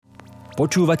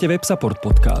Počúvate WebSupport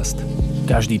podcast.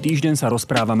 Každý týždeň sa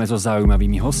rozprávame so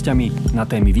zaujímavými hostiami na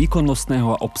témy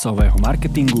výkonnostného a obsahového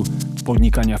marketingu,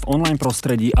 podnikania v online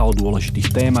prostredí a o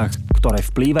dôležitých témach, ktoré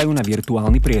vplývajú na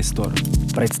virtuálny priestor.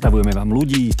 Predstavujeme vám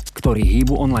ľudí, ktorí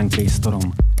hýbu online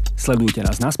priestorom. Sledujte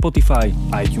nás na Spotify,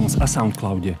 iTunes a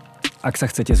Soundcloude. Ak sa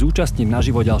chcete zúčastniť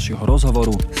naživo ďalšieho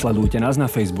rozhovoru, sledujte nás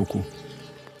na Facebooku.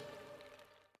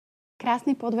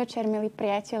 Krásny podvečer, milí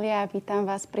priatelia. Vítam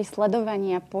vás pri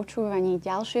sledovaní a počúvaní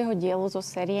ďalšieho dielu zo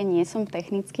série Nie som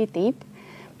technický typ.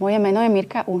 Moje meno je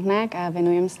Mirka Uhnák a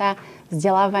venujem sa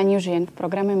vzdelávaniu žien v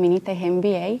programe Minitech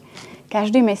MBA.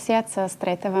 Každý mesiac sa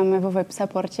stretávame vo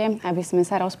WebSupporte, aby sme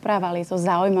sa rozprávali so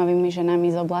zaujímavými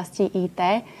ženami z oblasti IT.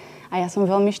 A ja som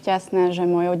veľmi šťastná, že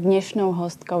mojou dnešnou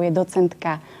hostkou je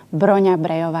docentka Broňa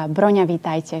Brejová. Broňa,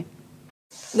 vítajte.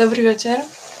 Dobrý večer.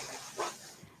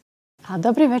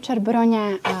 Dobrý večer,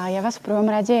 Broňa. Ja vás v prvom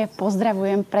rade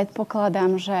pozdravujem.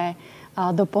 Predpokladám, že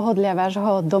do pohodlia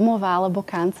vášho domova alebo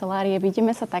kancelárie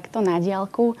vidíme sa takto na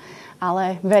diaľku,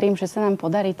 ale verím, že sa nám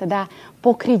podarí teda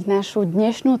pokryť našu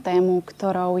dnešnú tému,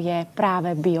 ktorou je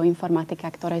práve bioinformatika,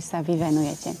 ktorej sa vy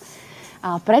venujete.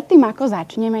 Predtým, ako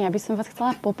začneme, ja by som vás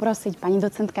chcela poprosiť, pani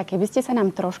docentka, keby ste sa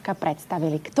nám troška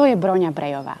predstavili. Kto je Broňa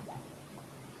Brejová?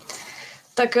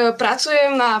 Tak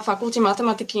pracujem na Fakulte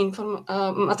matematiky,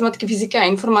 fyziky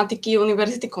a informatiky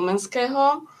Univerzity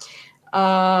Komenského.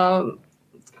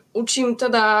 Učím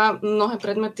teda mnohé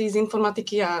predmety z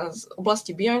informatiky a z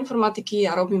oblasti bioinformatiky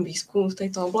a robím výskum v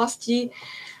tejto oblasti.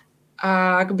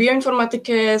 A k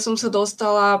bioinformatike som sa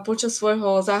dostala počas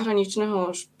svojho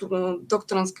zahraničného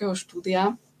doktorandského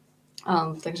štúdia.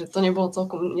 Takže to nebolo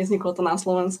celkom, nevzniklo to na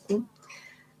Slovensku.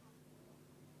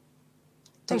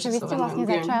 Takže vy ste vlastne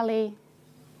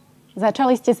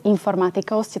Začali ste s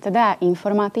informatikou, ste teda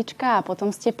informatička a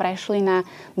potom ste prešli na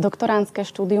doktorandské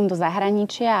štúdium do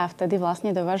zahraničia a vtedy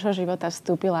vlastne do vášho života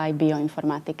vstúpila aj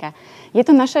bioinformatika. Je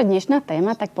to naša dnešná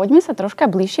téma, tak poďme sa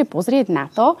troška bližšie pozrieť na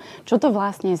to, čo to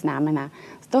vlastne znamená.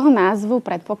 Z toho názvu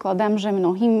predpokladám, že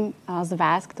mnohým z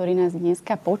vás, ktorí nás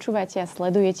dneska počúvate a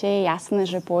sledujete, je jasné,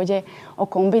 že pôjde o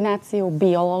kombináciu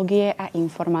biológie a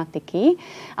informatiky.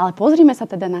 Ale pozrime sa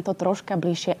teda na to troška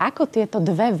bližšie. Ako tieto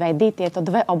dve vedy, tieto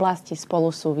dve oblasti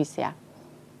spolu súvisia?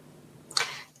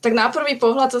 Tak na prvý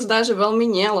pohľad sa zdá, že veľmi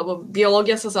nie, lebo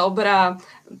biológia sa zaoberá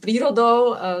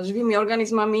prírodou, živými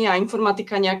organizmami a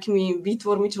informatika nejakými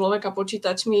výtvormi človeka,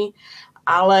 počítačmi.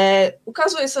 Ale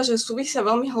ukazuje sa, že súvisia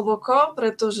veľmi hlboko,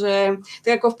 pretože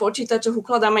tak ako v počítačoch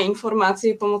ukladáme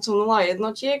informácie pomocou 0 a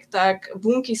jednotiek, tak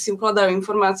bunky si ukladajú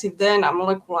informácie v DNA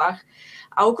molekulách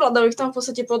a ukladajú ich tam v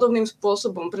podstate podobným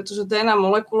spôsobom, pretože DNA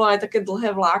molekula je také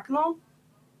dlhé vlákno,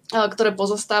 ktoré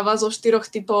pozostáva zo 4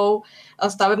 typov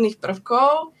stavebných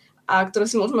prvkov, a ktoré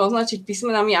si môžeme označiť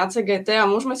písmenami ACGT a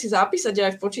môžeme si zapísať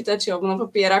aj v počítači alebo na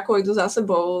papier, ako idú za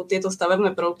sebou tieto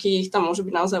stavebné prvky, ich tam môže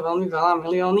byť naozaj veľmi veľa,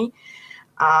 milióny.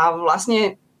 A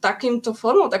vlastne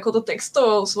takouto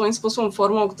textovou svojím spôsobom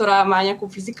formou, ktorá má nejakú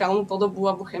fyzikálnu podobu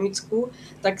alebo chemickú,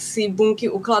 tak si bunky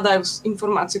ukladajú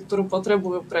informáciu, ktorú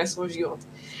potrebujú pre svoj život.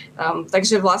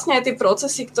 Takže vlastne aj tie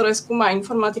procesy, ktoré skúma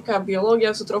informatika a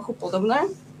biológia, sú trochu podobné.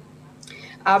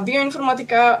 A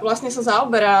bioinformatika vlastne sa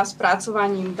zaoberá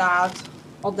spracovaním dát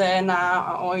o DNA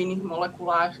a o iných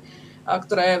molekulách,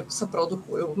 ktoré sa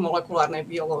produkujú v molekulárnej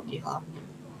biológii hlavne.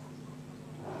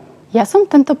 Ja som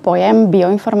tento pojem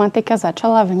bioinformatika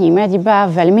začala vnímať iba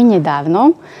veľmi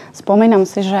nedávno. Spomínam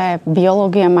si, že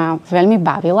biológia ma veľmi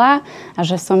bavila a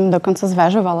že som dokonca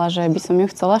zvažovala, že by som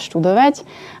ju chcela študovať,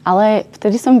 ale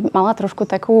vtedy som mala trošku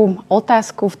takú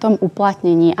otázku v tom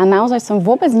uplatnení a naozaj som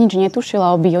vôbec nič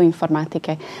netušila o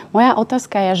bioinformatike. Moja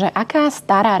otázka je, že aká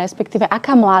stará, respektíve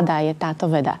aká mladá je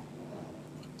táto veda?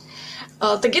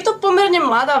 Tak je to pomerne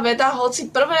mladá veda, hoci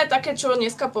prvé také, čo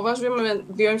dneska považujeme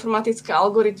bioinformatické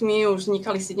algoritmy, už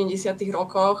vznikali v 70.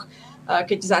 rokoch,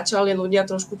 keď začali ľudia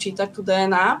trošku čítať tú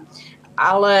DNA.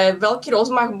 Ale veľký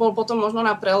rozmach bol potom možno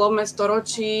na prelome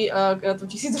storočí,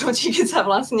 tisícročí, keď sa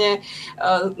vlastne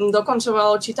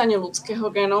dokončovalo čítanie ľudského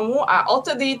genómu a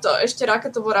odtedy to ešte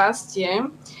raketovo rastie,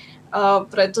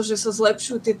 pretože sa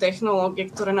zlepšujú tie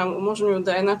technológie, ktoré nám umožňujú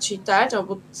DNA čítať,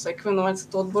 alebo sekvenovať sa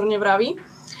to odborne vraví.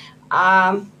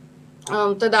 A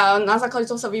teda na základe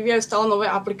toho sa vyvíjajú stále nové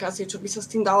aplikácie, čo by sa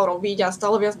s tým dalo robiť a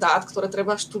stále viac dát, ktoré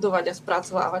treba študovať a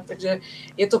spracovávať. Takže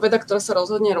je to veda, ktorá sa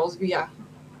rozhodne rozvíja.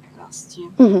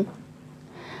 Uh-huh.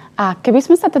 A keby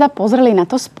sme sa teda pozreli na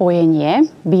to spojenie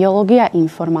biológia a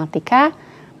informatika,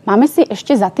 máme si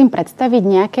ešte za tým predstaviť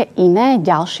nejaké iné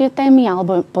ďalšie témy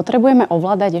alebo potrebujeme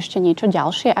ovládať ešte niečo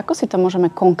ďalšie? Ako si to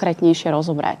môžeme konkrétnejšie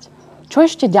rozobrať? Čo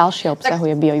ešte ďalšie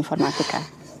obsahuje bioinformatika?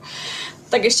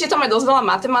 Tak ešte tam je dosť veľa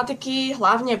matematiky,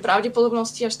 hlavne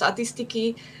pravdepodobnosti a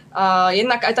štatistiky.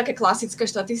 Jednak aj také klasické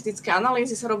štatistické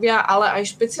analýzy sa robia, ale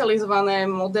aj špecializované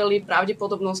modely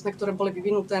pravdepodobnostné, ktoré boli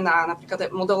vyvinuté na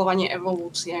napríklad modelovanie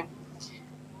evolúcie.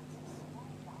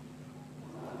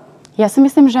 Ja si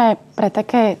myslím, že pre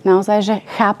také naozaj, že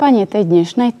chápanie tej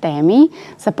dnešnej témy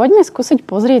sa poďme skúsiť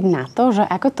pozrieť na to, že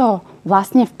ako to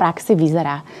vlastne v praxi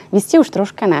vyzerá. Vy ste už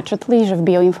troška načetli, že v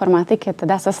bioinformatike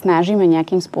teda sa snažíme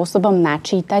nejakým spôsobom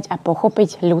načítať a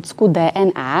pochopiť ľudskú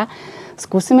DNA.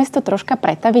 Skúsime si to troška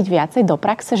pretaviť viacej do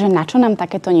praxe, že na čo nám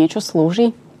takéto niečo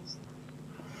slúži?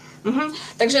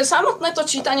 Takže samotné to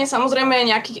čítanie samozrejme je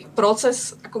nejaký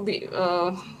proces akoby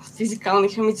fyzikálny,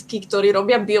 chemický, ktorý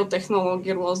robia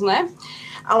biotechnológie rôzne.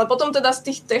 Ale potom teda z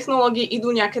tých technológií idú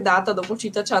nejaké dáta do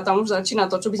počítača a tam už začína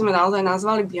to, čo by sme naozaj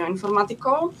nazvali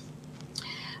bioinformatikou.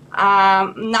 A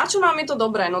na čo nám je to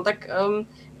dobré? No tak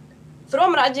v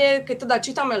prvom rade, keď teda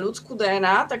čítame ľudskú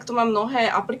DNA, tak to má mnohé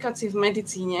aplikácie v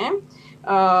medicíne.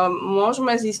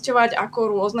 Môžeme zisťovať, ako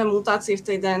rôzne mutácie v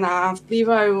tej DNA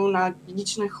vplývajú na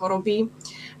dedičné choroby.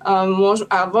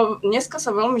 Dneska sa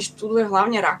veľmi študuje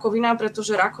hlavne rakovina,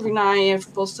 pretože rakovina je v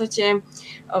podstate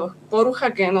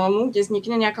porucha genómu, kde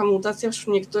vznikne nejaká mutácia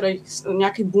v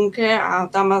nejakej bunke a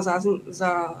tá má za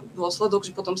dôsledok,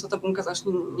 že potom sa tá bunka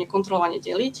začne nekontrolovane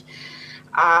deliť.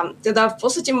 A teda v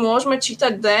podstate môžeme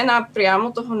čítať DNA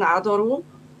priamo toho nádoru,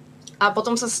 a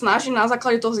potom sa snaží na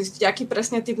základe toho zistiť, aký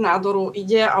presne typ nádoru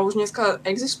ide a už dneska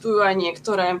existujú aj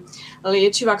niektoré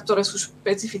liečiva, ktoré sú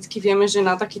špecificky, vieme, že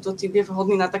na takýto typ je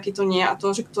vhodný, na takýto nie a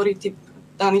to, že ktorý typ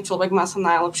daný človek má sa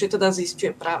najlepšie, teda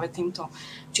zisťuje práve týmto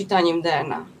čítaním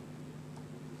DNA.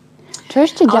 Čo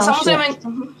ešte ďalšie?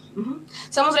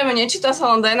 Samozrejme, nečíta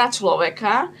sa len DNA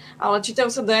človeka, ale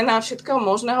čítajú sa DNA všetkého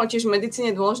možného, tiež v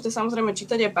medicíne je dôležité samozrejme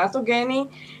čítať aj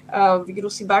patogény,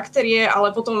 vírusy, baktérie,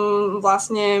 ale potom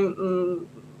vlastne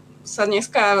sa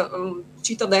dneska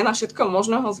číta DNA všetkého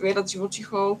možného, zvierat,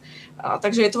 živočíchov.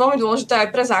 Takže je to veľmi dôležité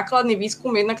aj pre základný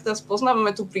výskum, jednak teda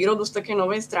spoznávame tú prírodu z takej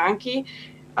novej stránky,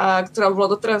 ktorá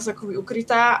bola doteraz akoby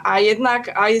ukrytá a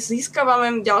jednak aj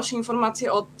získavame ďalšie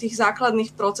informácie o tých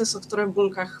základných procesoch, ktoré v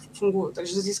bunkách fungujú.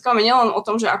 Takže získavame nielen o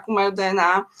tom, že akú majú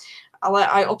DNA, ale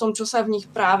aj o tom, čo sa v nich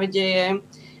práve deje,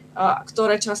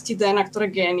 ktoré časti DNA,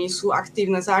 ktoré gény sú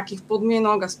aktívne, za akých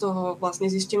podmienok a z toho vlastne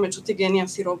zistíme, čo tie gény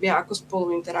asi robia, ako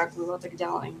spolu interagujú a tak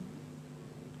ďalej.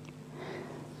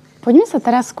 Poďme sa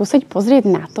teraz skúsiť pozrieť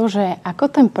na to, že ako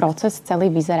ten proces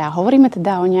celý vyzerá. Hovoríme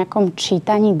teda o nejakom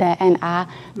čítaní DNA.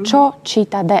 Čo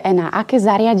číta DNA? Aké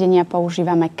zariadenia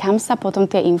používame? Kam sa potom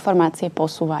tie informácie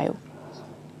posúvajú?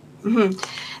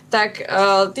 Tak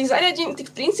tých zariadení,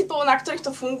 tých princípov, na ktorých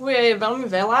to funguje, je veľmi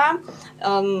veľa.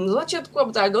 Z začiatku,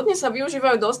 alebo aj dodnes sa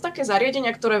využívajú dosť také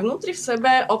zariadenia, ktoré vnútri v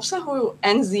sebe obsahujú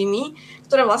enzymy,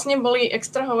 ktoré vlastne boli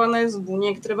extrahované z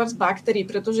buniek, treba z baktérií,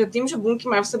 pretože tým, že bunky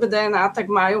majú v sebe DNA,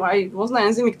 tak majú aj rôzne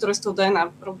enzymy, ktoré z toho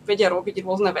DNA vedia robiť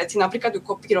rôzne veci, napríklad ju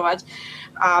kopírovať.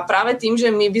 A práve tým,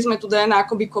 že my by sme tu DNA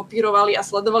akoby kopírovali a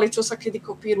sledovali, čo sa kedy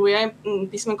kopíruje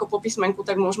písmenko po písmenku,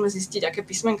 tak môžeme zistiť, aké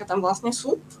písmenka tam vlastne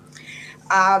sú.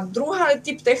 A druhý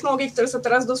typ technológií, ktorý sa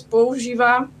teraz dosť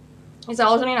používa, je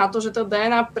založený na to, že to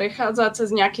DNA prechádza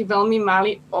cez nejaký veľmi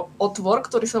malý otvor,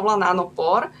 ktorý sa volá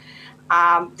nanopor.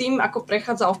 A tým, ako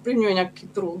prechádza, ovplyvňuje nejaký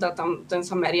prúd a tam ten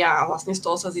sa meria a vlastne z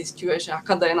toho sa zisťuje, že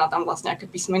aká DNA tam vlastne,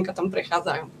 aké písmenka tam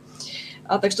prechádzajú.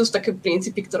 Takže to sú také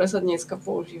princípy, ktoré sa dneska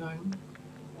používajú.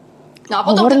 No a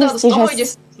potom teda z toho ide...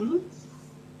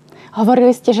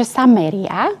 Hovorili ste, že sa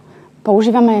meria.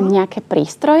 Používame nejaké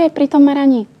prístroje pri tom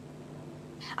meraní?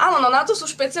 Áno, no na to sú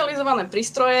špecializované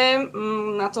prístroje,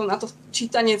 na to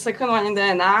čítanie, sekvenovanie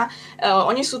DNA.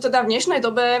 Oni sú teda v dnešnej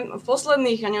dobe, v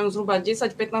posledných, zhruba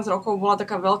 10-15 rokov bola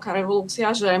taká veľká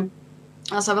revolúcia, že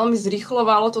sa veľmi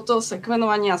zrýchlovalo toto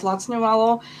sekvenovanie a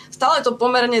zlacňovalo. Stále je to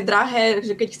pomerne drahé,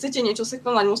 že keď chcete niečo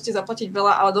sekvenovať, musíte zaplatiť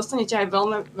veľa, ale dostanete aj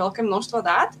veľmi veľké množstva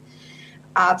dát.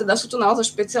 A teda sú tu naozaj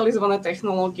špecializované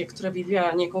technológie, ktoré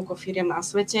vyvíja niekoľko firiem na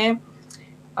svete.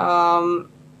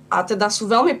 A teda sú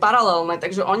veľmi paralelné,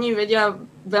 takže oni vedia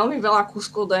veľmi veľa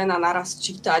kúskov DNA naraz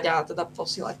čítať a teda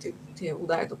posílať tie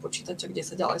údaje do počítača, kde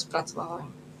sa ďalej spracovávajú.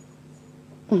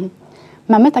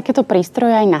 Máme takéto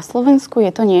prístroje aj na Slovensku?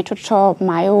 Je to niečo, čo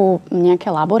majú nejaké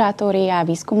laboratória,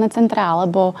 výskumné centrá,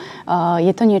 alebo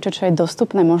je to niečo, čo je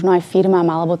dostupné možno aj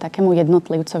firmám alebo takému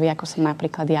jednotlivcovi, ako som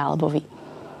napríklad ja alebo vy?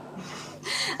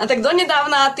 A tak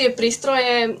donedávna tie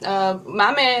prístroje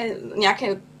máme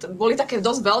nejaké, boli také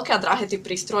dosť veľké a drahé tie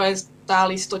prístroje,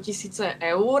 stáli 100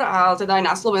 000 eur a teda aj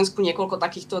na Slovensku niekoľko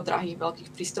takýchto drahých veľkých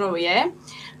prístrojov je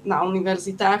na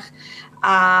univerzitách.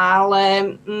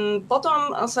 Ale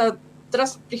potom sa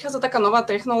teraz prichádza taká nová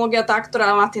technológia, tá,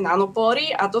 ktorá má tie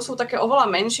nanopory a to sú také oveľa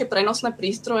menšie prenosné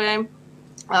prístroje,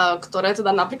 ktoré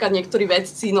teda napríklad niektorí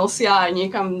vedci nosia aj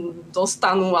niekam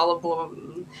dostanú alebo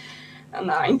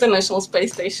na International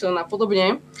Space Station a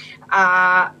podobne. A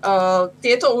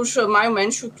tieto už majú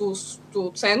menšiu tú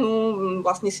cenu,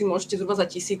 vlastne si môžete zhruba za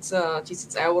 1000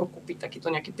 eur kúpiť takýto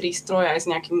nejaký prístroj aj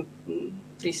s nejakým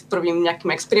prvým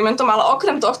nejakým experimentom, ale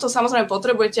okrem tohto samozrejme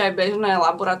potrebujete aj bežné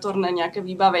laboratórne nejaké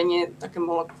vybavenie, také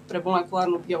pre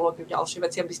molekulárnu biológiu, ďalšie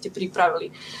veci, aby ste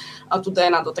pripravili tú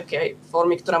DNA do takej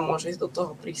formy, ktorá môže ísť do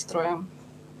toho prístroja.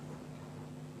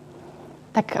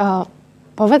 Tak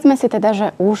povedzme si teda, že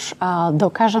už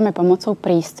dokážeme pomocou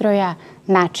prístroja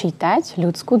načítať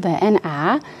ľudskú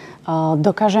DNA,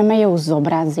 dokážeme ju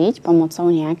zobraziť pomocou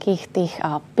nejakých tých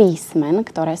písmen,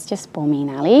 ktoré ste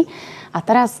spomínali. A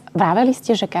teraz vraveli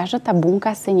ste, že každá tá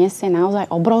bunka si nesie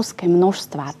naozaj obrovské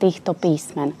množstva týchto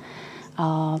písmen.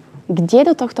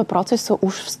 Kde do tohto procesu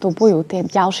už vstupujú tie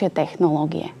ďalšie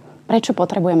technológie? Prečo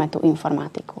potrebujeme tú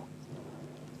informatiku?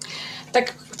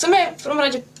 Tak chceme v prvom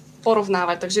rade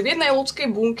porovnávať. Takže v jednej ľudskej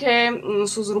bunke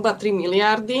sú zhruba 3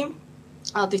 miliardy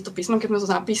týchto písmen, keď sme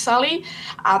to zapísali.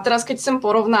 A teraz, keď chcem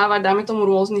porovnávať, dáme tomu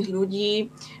rôznych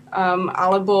ľudí,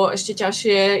 alebo ešte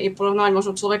ťažšie je porovnávať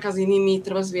možno človeka s inými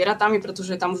zvieratami,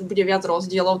 pretože tam už bude viac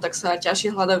rozdielov, tak sa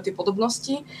ťažšie hľadajú tie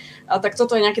podobnosti. Tak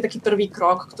toto je nejaký taký prvý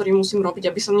krok, ktorý musím robiť,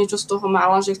 aby som niečo z toho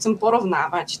mala, že chcem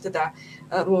porovnávať teda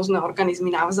rôzne organizmy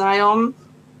navzájom,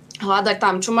 hľadať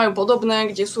tam, čo majú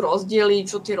podobné, kde sú rozdiely,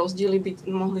 čo tie rozdiely by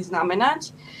mohli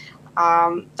znamenať.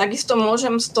 A takisto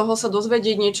môžem z toho sa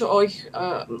dozvedieť niečo o ich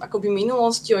akoby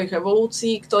minulosti, o ich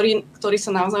evolúcii, ktorí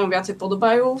sa navzájom viacej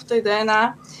podobajú v tej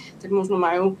DNA, tak možno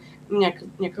majú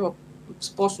nejakého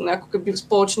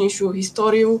spoločnejšiu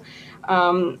históriu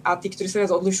a tí, ktorí sa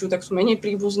viac odlišujú, tak sú menej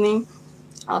príbuzní.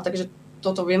 Takže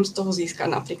toto viem z toho získať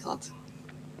napríklad.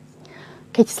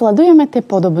 Keď sledujeme tie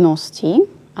podobnosti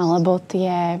alebo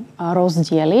tie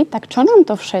rozdiely, tak čo nám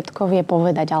to všetko vie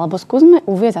povedať? Alebo skúsme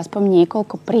uvieť aspoň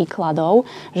niekoľko príkladov,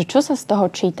 že čo sa z toho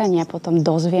čítania potom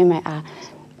dozvieme a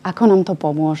ako nám to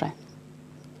pomôže.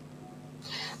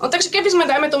 No takže keby sme,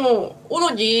 dajme tomu, u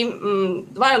ľudí,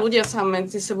 dvaja ľudia sa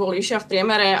medzi sebou líšia v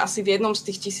priemere asi v jednom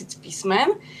z tých 1000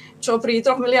 písmen, čo pri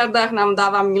 3 miliardách nám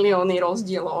dáva milióny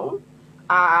rozdielov.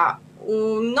 A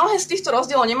mnohé z týchto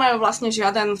rozdielov nemajú vlastne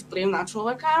žiaden vplyv na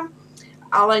človeka,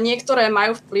 ale niektoré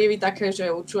majú vplyvy také,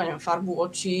 že určujú farbu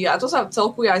očí a to sa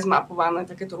celku je aj zmapované,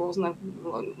 takéto rôzne,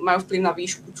 majú vplyv na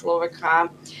výšku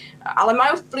človeka, ale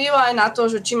majú vplyv aj na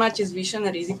to, že či máte zvýšené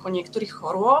riziko niektorých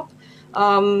chorôb.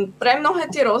 Pre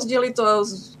mnohé tie rozdiely,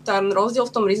 ten rozdiel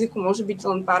v tom riziku môže byť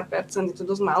len pár percent, je to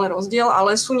dosť malý rozdiel,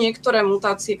 ale sú niektoré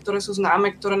mutácie, ktoré sú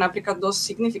známe, ktoré napríklad dosť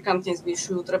signifikantne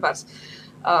zvyšujú trebárs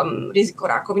riziko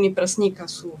rakoviny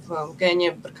prsníka, sú v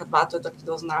géne BRCA2, to je taký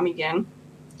dosť známy gén.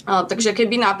 Takže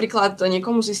keby napríklad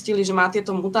niekomu zistili, že má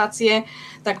tieto mutácie,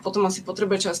 tak potom asi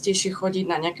potrebuje častejšie chodiť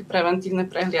na nejaké preventívne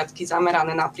prehliadky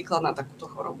zamerané napríklad na takúto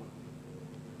chorobu.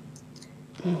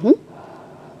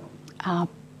 A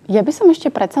ja by som ešte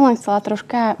predsa len chcela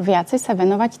troška viacej sa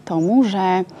venovať tomu,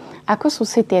 že ako sú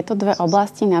si tieto dve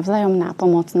oblasti navzájom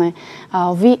nápomocné.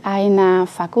 Vy aj na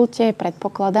fakulte,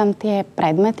 predpokladám, tie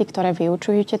predmety, ktoré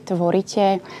vyučujete,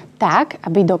 tvoríte tak,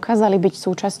 aby dokázali byť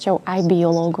súčasťou aj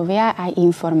biológovia, aj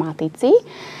informatici.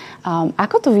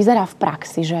 Ako to vyzerá v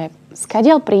praxi, že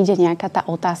skadiaľ príde nejaká tá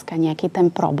otázka, nejaký ten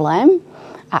problém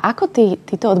a ako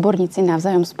títo odborníci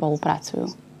navzájom spolupracujú?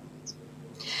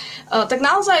 Tak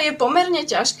naozaj je pomerne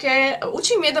ťažké.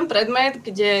 Učím jeden predmet,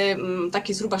 kde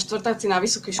takí zhruba štvrtáci na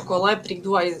vysokej škole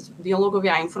prídu aj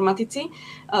biológovia a informatici.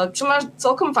 Čo ma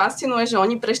celkom fascinuje, že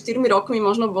oni pre 4 rokmi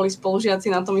možno boli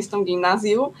spolužiaci na tom istom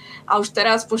gymnáziu a už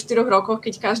teraz po 4 rokoch,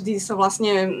 keď každý sa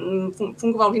vlastne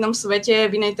fungoval v inom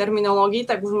svete, v inej terminológii,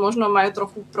 tak už možno majú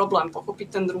trochu problém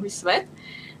pochopiť ten druhý svet.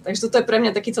 Takže toto je pre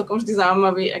mňa taký celkom vždy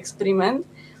zaujímavý experiment.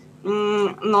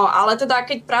 No, ale teda,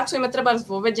 keď pracujeme treba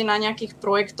vo vede na nejakých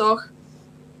projektoch,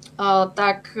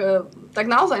 tak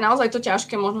naozaj to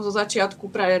ťažké možno zo začiatku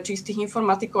pre čistých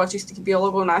informatikov a čistých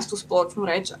biológov nájsť tú spoločnú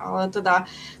reč, ale teda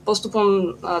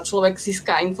postupom človek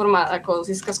získa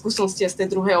skúsenosti z tej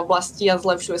druhej oblasti a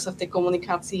zlepšuje sa v tej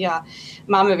komunikácii a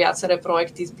máme viaceré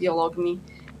projekty s biológmi,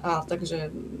 takže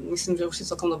myslím, že už si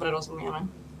celkom dobre rozumieme.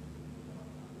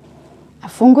 A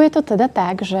funguje to teda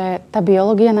tak, že tá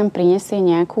biológia nám prinesie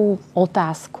nejakú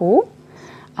otázku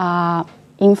a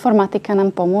informatika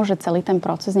nám pomôže celý ten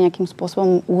proces nejakým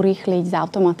spôsobom urýchliť,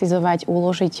 zautomatizovať,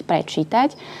 uložiť,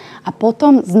 prečítať a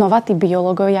potom znova tí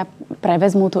biológovia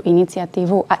prevezmú tú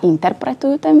iniciatívu a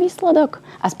interpretujú ten výsledok?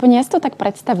 Aspoň ja si to tak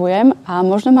predstavujem a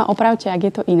možno ma opravte, ak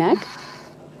je to inak.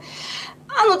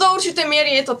 Áno, do určitej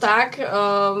miery je to tak.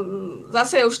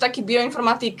 Zase už taký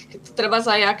bioinformatik, treba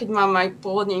ja, keď mám aj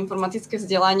pôvodne informatické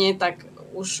vzdelanie, tak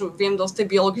už viem dosť tej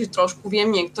biológie, že trošku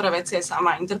viem niektoré veci aj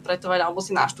sama interpretovať alebo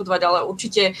si naštudovať, ale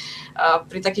určite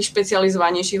pri takých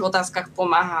špecializovanejších otázkach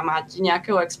pomáha mať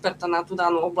nejakého experta na tú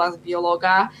danú oblasť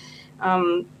biológa.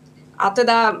 A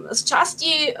teda z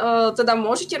časti teda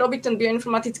môžete robiť ten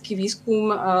bioinformatický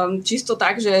výskum čisto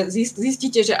tak, že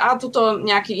zistíte, že tuto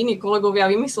nejakí iní kolegovia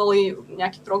vymysleli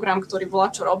nejaký program, ktorý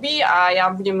volá čo robí a ja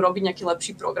budem robiť nejaký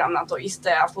lepší program na to isté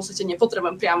a v podstate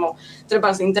nepotrebujem priamo treba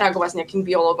interagovať s nejakým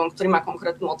biológom, ktorý má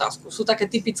konkrétnu otázku. Sú také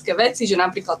typické veci, že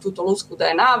napríklad túto ľudskú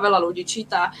DNA veľa ľudí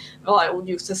číta, veľa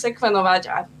ľudí chce sekvenovať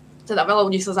a teda veľa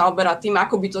ľudí sa zaoberá tým,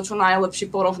 ako by to čo najlepšie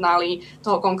porovnali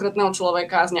toho konkrétneho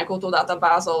človeka s nejakou tou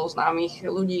databázou známych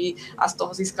ľudí a z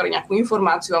toho získali nejakú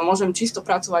informáciu a môžem čisto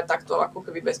pracovať takto, ako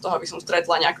keby bez toho, aby som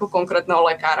stretla nejakého konkrétneho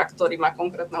lekára, ktorý má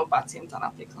konkrétneho pacienta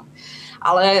napríklad.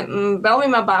 Ale veľmi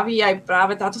ma baví aj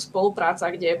práve táto spolupráca,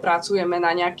 kde pracujeme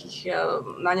na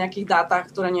nejakých dátach,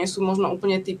 ktoré nie sú možno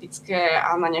úplne typické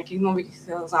a na nejakých nových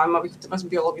zaujímavých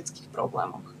biologických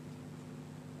problémoch.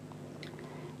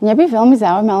 Mňa by veľmi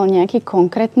zaujímal nejaký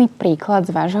konkrétny príklad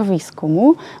z vášho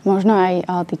výskumu. Možno aj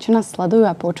tí, čo nás sledujú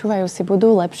a počúvajú, si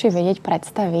budú lepšie vedieť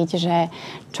predstaviť, že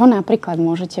čo napríklad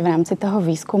môžete v rámci toho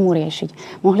výskumu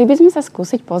riešiť. Mohli by sme sa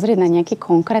skúsiť pozrieť na nejaký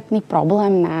konkrétny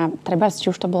problém, na treba, či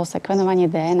už to bolo sekvenovanie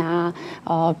DNA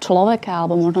človeka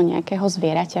alebo možno nejakého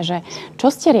zvieraťa, že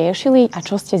čo ste riešili a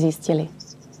čo ste zistili?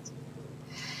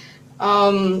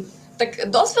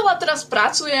 Tak dosť veľa teraz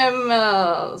pracujem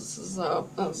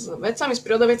s vedcami z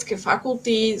prírodovedeckej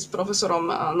fakulty, s profesorom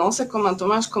Nosekom a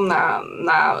Tomáškom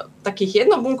na takých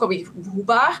jednobunkových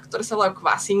hubách, ktoré sa volajú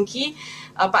kvasinky.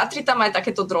 A patrí tam aj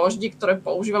takéto droždy, ktoré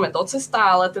používame do cesta,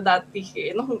 ale teda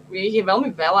tých jednobunkových je veľmi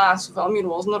veľa a sú veľmi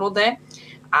rôznorodé.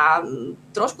 A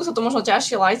trošku sa to možno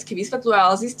ťažšie laicky vysvetľuje,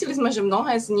 ale zistili sme, že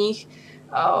mnohé z nich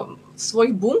v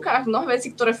svojich bunkách, mnohé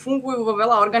veci, ktoré fungujú vo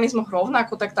veľa organizmoch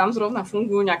rovnako, tak tam zrovna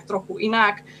fungujú nejak trochu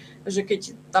inak, že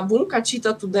keď tá bunka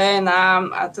číta tú DNA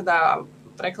a teda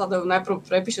prekladajú, najprv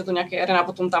prepíše to nejaké RNA,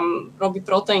 potom tam robí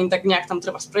proteín, tak nejak tam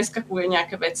treba spreskakuje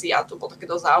nejaké veci a to bolo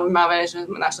také dosť zaujímavé, že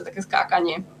sme našli také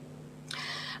skákanie.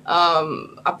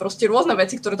 A proste rôzne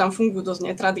veci, ktoré tam fungujú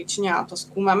dosť netradične a to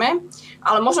skúmame.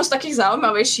 Ale možno z takých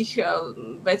zaujímavejších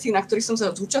vecí, na ktorých som sa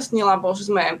zúčastnila, bolo,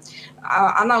 že sme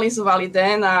analyzovali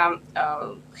DNA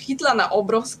chytlana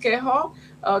obrovského,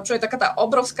 čo je taká tá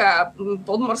obrovská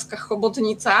podmorská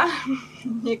chobotnica,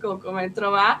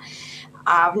 niekoľkometrová.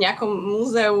 A v nejakom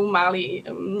múzeu mali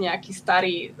nejaký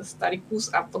starý kus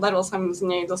a podarilo sa mi z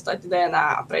nej dostať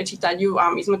DNA a prečítať ju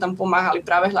a my sme tam pomáhali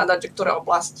práve hľadať, že ktoré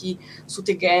oblasti sú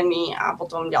tie gény a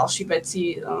potom ďalší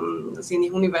veci z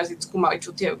iných univerzít skúmali, čo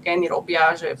tie gény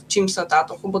robia, že v čím sa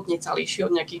táto chobotnica líši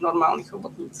od nejakých normálnych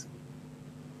chobotníc.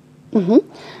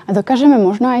 A dokážeme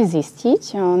možno aj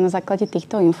zistiť na základe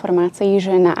týchto informácií,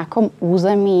 že na akom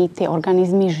území tie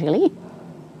organizmy žili?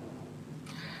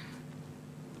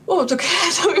 Tak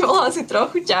to by bolo asi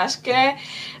trochu ťažké.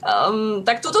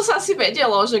 Tak toto sa asi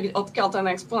vedelo, že odkiaľ ten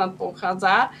exponát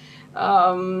pochádza.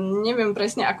 Neviem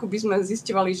presne, ako by sme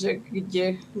zisťovali, že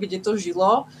kde to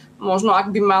žilo. Možno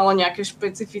ak by malo nejaké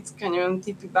špecifické,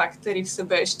 typy baktérií v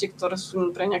sebe ešte, ktoré sú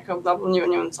pre nejaké obdobie,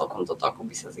 neviem celkom toto, ako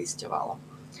by sa zisťovalo.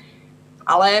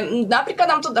 Ale napríklad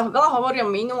nám to veľa hovorí o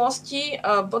minulosti.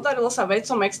 Podarilo sa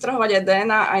vedcom extrahovať aj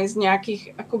DNA aj z nejakých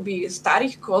akoby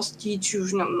starých kostí, či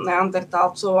už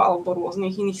neandertálcov alebo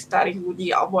rôznych iných starých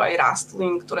ľudí, alebo aj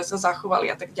rastlín, ktoré sa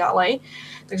zachovali a tak ďalej.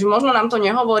 Takže možno nám to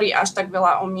nehovorí až tak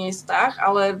veľa o miestach,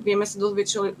 ale vieme sa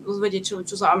dozvedieť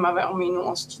čo zaujímavé o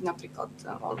minulosti, napríklad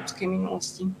o ľudskej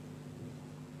minulosti.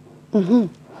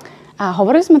 A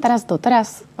hovorili sme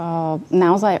doteraz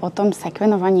naozaj o tom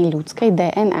sekvenovaní ľudskej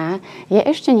DNA. Je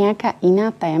ešte nejaká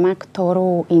iná téma,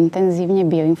 ktorú intenzívne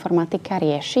bioinformatika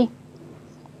rieši?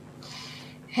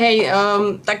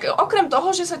 Tak okrem toho,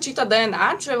 že sa číta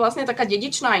DNA, čo je vlastne taká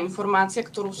dedičná informácia,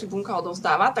 ktorú si bunka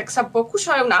odovzdáva, tak sa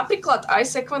pokúšajú napríklad aj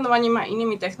sekvenovaním a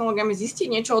inými technológiami zistiť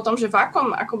niečo o tom, že v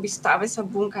akom akoby stave sa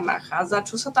bunka nachádza,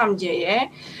 čo sa tam deje,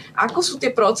 ako sú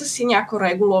tie procesy nejako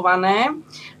regulované.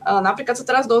 Napríklad sa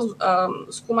teraz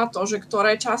skúma to, že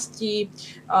ktoré časti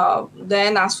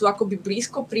DNA sú akoby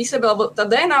blízko pri sebe, lebo tá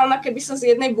DNA, ona keby sa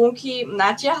z jednej bunky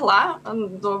natiahla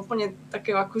do úplne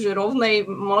takej akože rovnej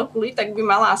molekuly, tak by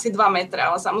mala asi 2 metre,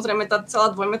 ale samozrejme tá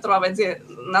celá 2-metrová vec je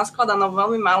naskladaná v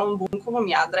veľmi malom bunkovom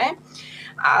jadre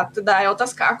A teda je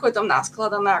otázka, ako je tam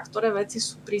naskladaná, ktoré veci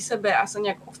sú pri sebe a sa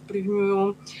nejak ovplyvňujú.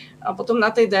 A potom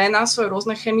na tej DNA sú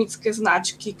rôzne chemické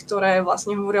značky, ktoré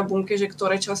vlastne hovoria bunke, že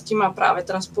ktoré časti má práve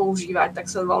teraz používať, tak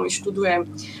sa veľmi študuje,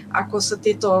 ako sa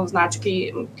tieto značky,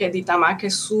 kedy tam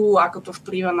aké sú, ako to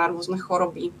vplýva na rôzne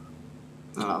choroby.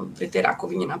 Pri tej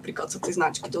rakovine napríklad sa tie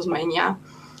značky dosť menia.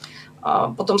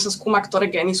 Potom sa skúma, ktoré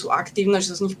gény sú aktívne,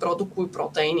 že sa z nich produkujú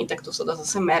proteíny, tak to sa dá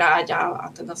zase merať a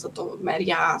teda sa to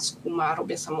meria, skúma,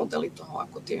 robia sa modely toho,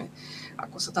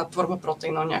 ako sa tá tvorba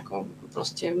proteínov nejako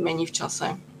proste mení v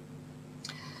čase.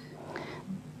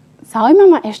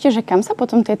 Zaujíma ma ešte, že kam sa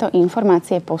potom tieto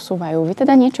informácie posúvajú. Vy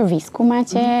teda niečo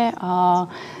vyskúmate,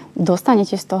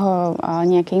 dostanete z toho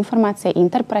nejaké informácie,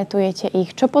 interpretujete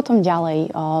ich. Čo potom ďalej?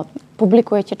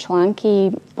 Publikujete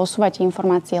články, posúvate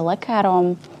informácie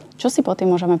lekárom? Čo si po tým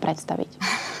môžeme predstaviť?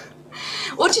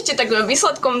 Určite, tak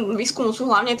výsledkom výskumu sú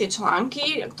hlavne tie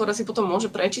články, ktoré si potom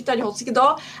môže prečítať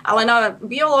hocikto, ale na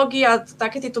biológii a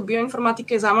také tieto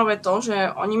bioinformatike je zaujímavé to,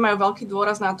 že oni majú veľký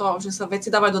dôraz na to, že sa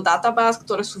veci dávajú do databáz,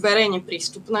 ktoré sú verejne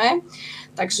prístupné.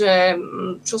 Takže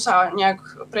čo sa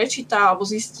nejak prečíta alebo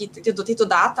zistí, tieto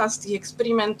dáta z tých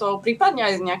experimentov, prípadne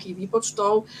aj z nejakých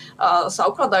výpočtov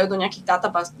sa ukladajú do nejakých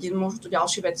databáz, kde môžu tu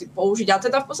ďalšie veci použiť. A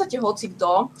teda v podstate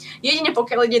hocikto. Jedine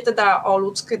pokiaľ ide teda o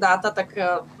ľudské dáta, tak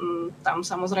tam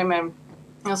samozrejme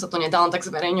sa to nedá len tak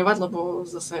zverejňovať, lebo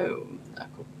zase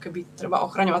ako keby treba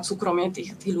ochraňovať súkromie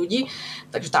tých ľudí.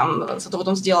 Takže tam sa to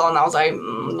potom zdieľalo naozaj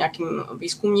nejakým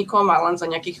výskumníkom a len za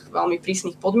nejakých veľmi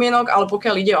prísnych podmienok, ale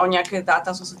pokiaľ ide o nejaké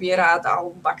dáta zo zvierat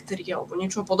alebo baktérie alebo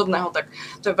niečo podobného, tak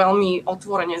to je veľmi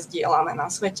otvorene zdieľané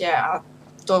na svete a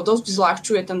to dosť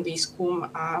zľahčuje ten výskum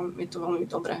a je to veľmi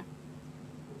dobré.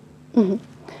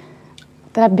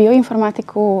 Teda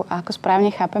bioinformatiku, ako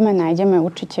správne chápeme, nájdeme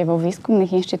určite vo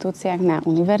výskumných inštitúciách na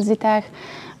univerzitách.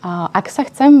 Ak sa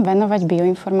chcem venovať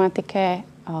bioinformatike,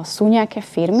 sú nejaké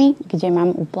firmy, kde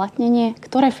mám uplatnenie?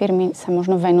 Ktoré firmy sa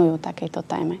možno venujú takejto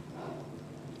téme?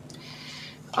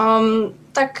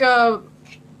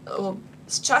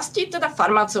 Z časti teda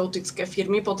farmaceutické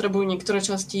firmy potrebujú niektoré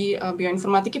časti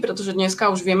bioinformatiky, pretože dneska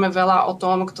už vieme veľa o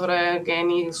tom, ktoré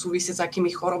gény súvisia s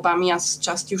akými chorobami a z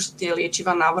časti už tie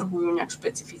liečiva navrhujú nejak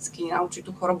špecificky na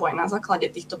určitú chorobu aj na základe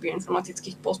týchto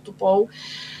bioinformatických postupov.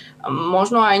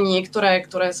 Možno aj niektoré,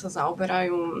 ktoré sa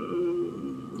zaoberajú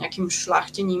nejakým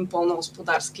šľachtením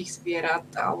poľnohospodárskych zvierat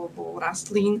alebo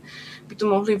rastlín, by to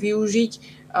mohli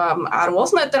využiť. A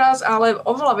rôzne teraz, ale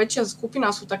oveľa väčšia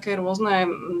skupina sú také rôzne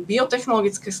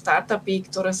biotechnologické startupy,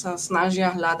 ktoré sa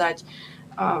snažia hľadať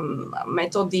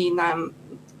metódy na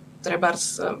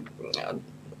trebárs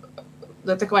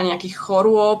detekovanie nejakých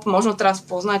chorôb. Možno teraz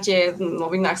poznáte, v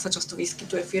novinách sa často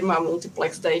vyskytuje firma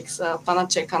Multiplex DX pána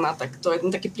Čekana, tak to je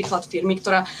jeden taký príklad firmy,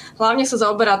 ktorá hlavne sa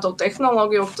zaoberá tou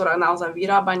technológiou, ktorá naozaj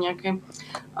vyrába nejaké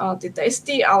tie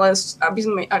testy, ale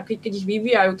keď ich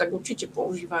vyvíjajú, tak určite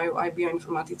používajú aj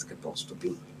bioinformatické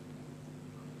postupy.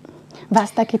 Vás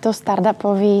takýto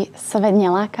startupový svet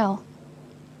nelákal?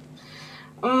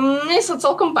 Mne sa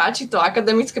celkom páči to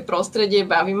akademické prostredie,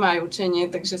 baví ma aj učenie,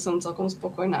 takže som celkom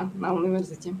spokojná na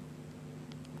univerzite.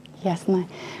 Jasné.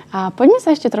 A poďme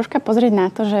sa ešte troška pozrieť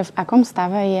na to, že v akom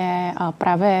stave je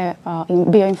práve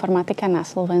bioinformatika na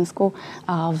Slovensku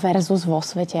versus vo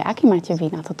svete. Aký máte vy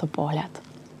na toto pohľad?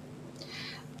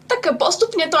 Tak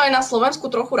postupne to aj na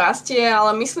Slovensku trochu rastie,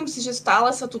 ale myslím si, že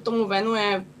stále sa tu tomu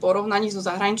venuje v porovnaní so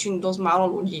zahraničím dosť málo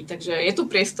ľudí. Takže je tu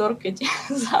priestor, keď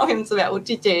záujemcovia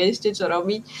určite je ešte čo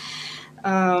robiť.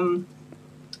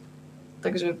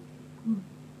 Takže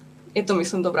je to,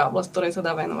 myslím, dobrá oblasť, ktorej sa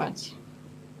dá venovať.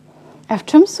 A v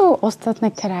čom sú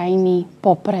ostatné krajiny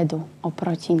popredu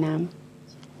oproti nám?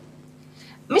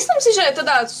 Myslím si, že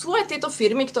teda sú aj tieto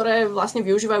firmy, ktoré vlastne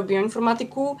využívajú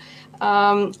bioinformatiku.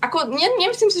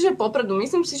 Nemyslím si, že popredu.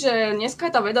 Myslím si, že dneska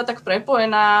je tá veda tak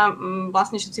prepojená,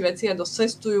 vlastne všetci veci aj dosť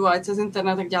cestujú aj cez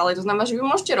internet a tak ďalej. To znamená, že vy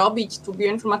môžete robiť tú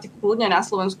bioinformatiku ľudia na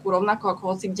Slovensku rovnako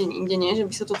ako hoci kde inde nie, že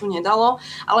by sa to tu nedalo.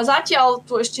 Ale zatiaľ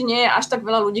tu ešte nie je až tak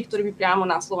veľa ľudí, ktorí by priamo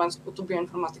na Slovensku tú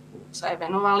bioinformatiku sa aj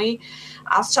venovali.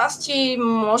 A z časti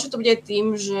môže to byť aj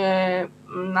tým, že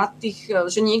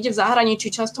že niekde v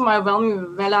zahraničí často majú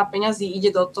veľmi veľa peňazí,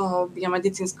 ide do toho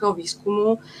biomedicínskeho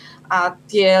výskumu a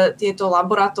tieto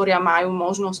laboratória majú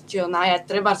možnosť najať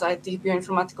trebárs aj tých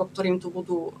bioinformatikov, ktorým tu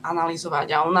budú analyzovať.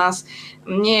 A u nás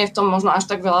nie je v tom možno až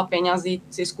tak veľa peňazí,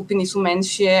 tie skupiny sú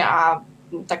menšie a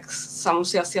tak sa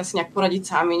musia asi nejak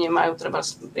poradiť sami, nemajú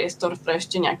trebárs priestor pre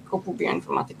ešte nejakú kopu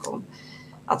bioinformatikov.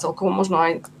 A celkovo možno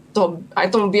aj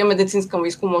tomu biomedicínskom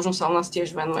výskumu možno sa u nás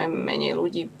tiež venuje menej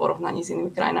ľudí v porovnaní s inými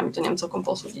krajinami. To neviem celkom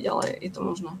posúdiť, ale je to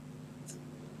možné.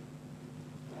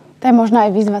 To je možno aj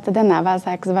výzva teda na vás,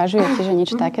 ak zvažujete, že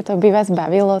niečo takéto by vás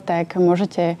bavilo, tak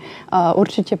môžete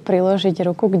určite priložiť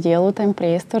ruku k dielu, ten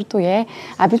priestor tu je.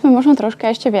 Aby sme možno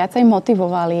troška ešte viacej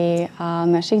motivovali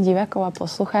našich divákov a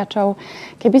poslucháčov,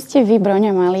 keby ste vy,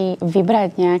 Broňa, mali vybrať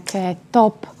nejaké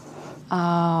top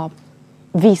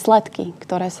výsledky,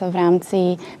 ktoré sa v rámci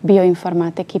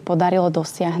bioinformatiky podarilo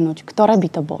dosiahnuť, ktoré by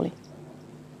to boli?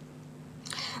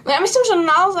 No ja myslím, že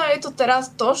naozaj je to teraz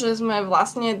to, že sme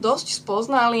vlastne dosť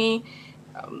spoznali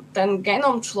ten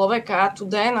genom človeka, tú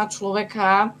DNA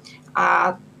človeka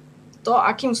a to,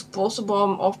 akým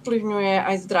spôsobom ovplyvňuje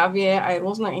aj zdravie, aj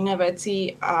rôzne iné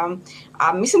veci. A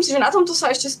myslím si, že na tomto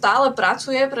sa ešte stále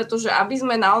pracuje, pretože aby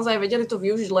sme naozaj vedeli to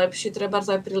využiť lepšie, treba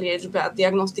aj pri liečbe a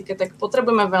diagnostike, tak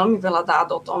potrebujeme veľmi veľa dát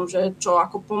o tom, že čo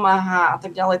ako pomáha a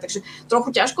tak ďalej. Takže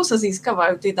trochu ťažko sa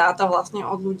získavajú tie dáta vlastne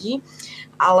od ľudí,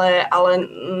 ale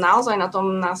naozaj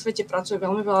na svete pracuje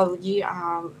veľmi veľa ľudí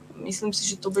a myslím si,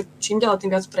 že to bude čím ďalej tým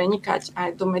viac prenikať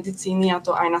aj do medicíny a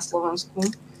to aj na Slovensku.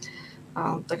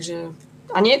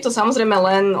 A nie je to samozrejme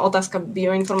len otázka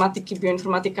bioinformatiky.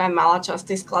 Bioinformatika je malá časť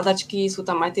tej skladačky, sú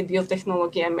tam aj tie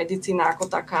biotechnológie, medicína ako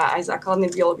taká, aj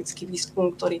základný biologický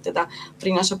výskum, ktorý teda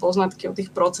prináša poznatky o tých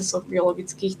procesoch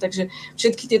biologických. Takže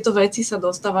všetky tieto veci sa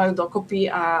dostávajú dokopy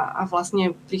a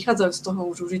vlastne prichádzajú z toho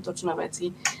už užitočné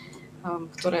veci,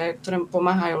 ktoré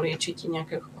pomáhajú liečiť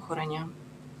nejaké ochorenia.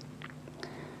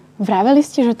 Vraveli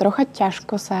ste, že trocha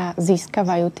ťažko sa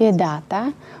získavajú tie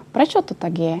dáta. Prečo to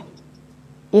tak je?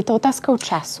 Je to otázkou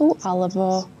času,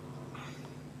 alebo...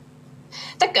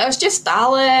 Tak ešte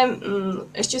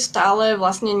stále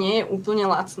vlastne nie je úplne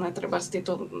lacné, treba si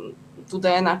tú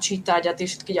DNA čítať a tie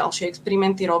všetky ďalšie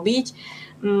experimenty robiť.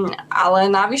 Ale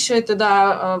navyše teda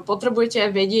potrebujete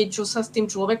aj vedieť, čo sa s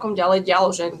tým človekom ďalej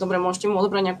dialo, že dobre, môžete mu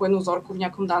odobrať nejakú jednu vzorku v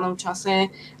nejakom danom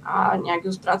čase a nejak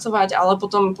ju spracovať, ale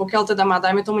potom, pokiaľ teda má,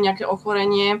 dajme tomu, nejaké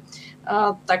ochorenie,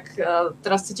 tak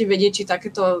teraz chcete vedieť, či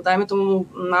takéto, dajme tomu,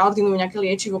 naordinujú nejaké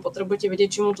liečivo, potrebujete vedieť,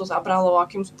 či mu to zabralo,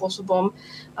 akým spôsobom.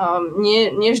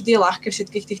 Nie vždy je ľahké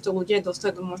všetkých týchto ľudí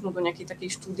dostať možno do nejakých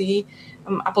takých štúdií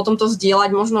a potom to zdieľať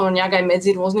možno nejak aj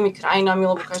medzi rôznymi krajinami,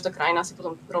 lebo každá krajina si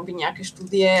potom robí nejaké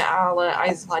štúdie, ale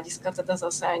aj z hľadiska teda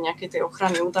zase aj nejakej tej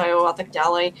ochrany údajov a tak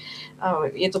ďalej.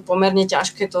 Je to pomerne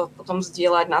ťažké to potom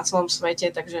zdieľať na celom svete,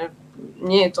 takže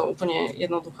nie je to úplne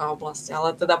jednoduchá oblasť,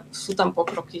 ale teda sú tam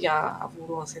pokroky a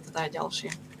budú asi teda aj ďalšie.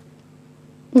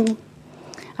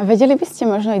 A vedeli by ste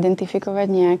možno identifikovať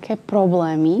nejaké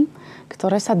problémy,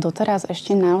 ktoré sa doteraz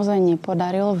ešte naozaj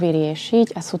nepodarilo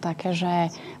vyriešiť a sú také, že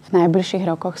v najbližších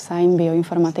rokoch sa im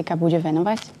bioinformatika bude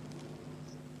venovať?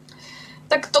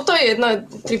 Tak toto je jedna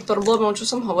tých problémov, čo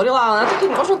som hovorila, ale na takej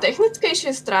možno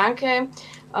technickejšej stránke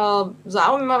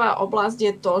zaujímavá oblasť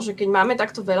je to, že keď máme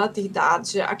takto veľa tých dát,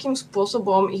 že akým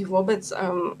spôsobom ich vôbec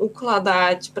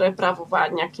ukladať,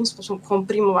 prepravovať, nejakým spôsobom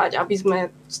komprimovať, aby sme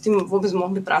s tým vôbec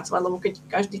mohli pracovať, lebo keď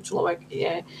každý človek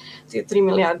je tie 3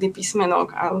 miliardy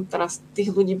písmenok a teraz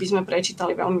tých ľudí by sme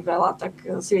prečítali veľmi veľa, tak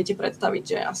si viete predstaviť,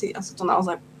 že asi to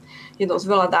naozaj je dosť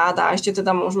veľa dát a ešte teda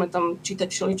môžeme tam čítať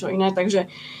všeličo iné, takže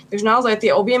naozaj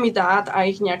tie objemy dát a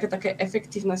ich nejaké také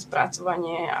efektívne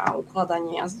spracovanie a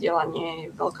ukladanie a zdieľanie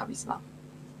je veľká výzva.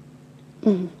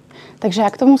 Takže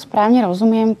ak tomu správne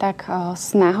rozumiem, tak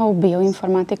snahou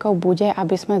bioinformatikov bude,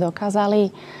 aby sme dokázali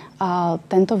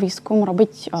tento výskum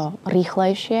robiť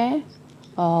rýchlejšie,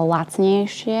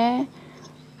 lacnejšie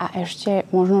a ešte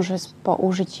možno, že s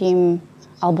použitím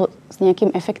alebo s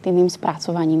nejakým efektívnym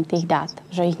spracovaním tých dát,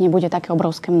 že ich nebude také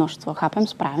obrovské množstvo. Chápem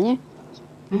správne?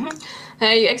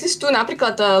 Hej, existujú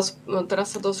napríklad,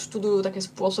 teraz sa dosť študujú také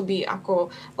spôsoby,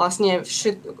 ako vlastne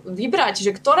vybrať,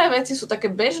 že ktoré veci sú také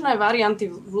bežné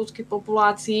varianty v ľudskej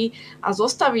populácii a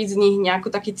zostaviť z nich nejaký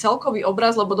taký celkový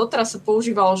obraz, lebo doteraz sa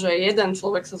používal, že jeden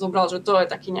človek sa zobral, že to je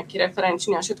taký nejaký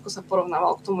referenčný a všetko sa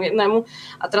porovnával k tomu jednému.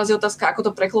 A teraz je otázka, ako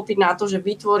to preklopiť na to, že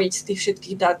vytvoriť z tých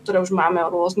všetkých dát, ktoré už máme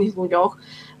o rôznych ľuďoch,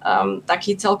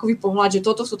 taký celkový pohľad, že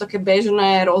toto sú také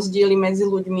bežné rozdiely medzi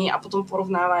ľuďmi a potom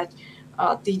porovnávať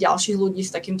tých ďalších ľudí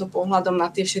s takýmto pohľadom na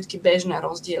tie všetky bežné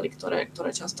rozdiely, ktoré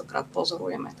častokrát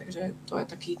pozorujeme. Takže to je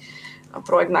taký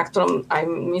projekt, na ktorom aj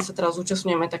my sa teraz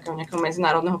zúčastňujeme takého nejakého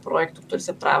medzinárodného projektu, ktorý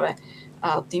sa práve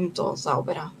týmto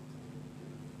zaoberá.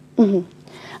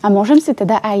 A môžem si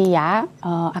teda aj ja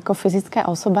ako fyzická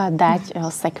osoba dať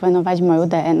sekvenovať moju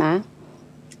DNA?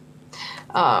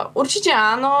 Určite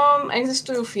áno,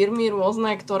 existujú firmy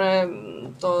rôzne, ktoré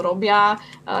to robia.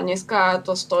 Dneska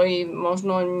to stojí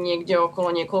možno niekde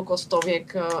okolo niekoľko stoviek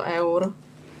eur,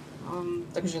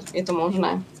 takže je to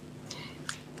možné.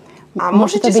 A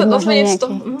môžete sa dozvedieť z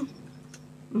toho...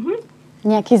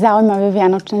 Nejaký zaujímavý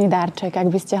vianočný darček, ak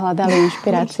by ste hľadali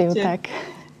inšpiráciu, tak...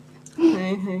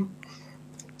 Hej.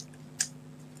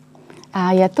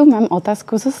 A ja tu mám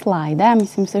otázku zo slajda,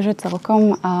 myslím si, že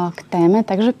celkom k téme,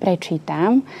 takže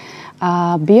prečítam.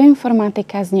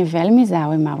 Bioinformatika znie veľmi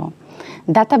zaujímavo.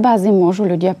 Databázy môžu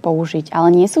ľudia použiť,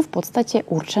 ale nie sú v podstate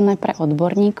určené pre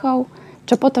odborníkov?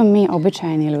 Čo potom my,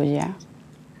 obyčajní ľudia?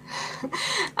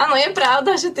 Áno, je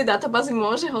pravda, že tie databázy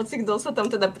môže hocikto sa tam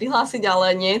teda prihlásiť,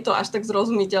 ale nie je to až tak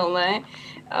zrozumiteľné.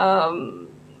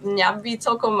 Mňa by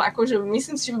celkom, akože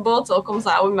myslím si, že by bolo celkom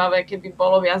zaujímavé, keby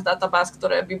bolo viac databáz,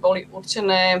 ktoré by boli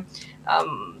určené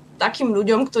takým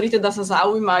ľuďom, ktorí teda sa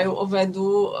zaujímajú o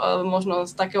vedu, možno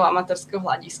z takého amatérskeho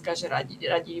hľadiska, že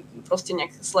radi proste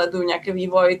sledujú nejaký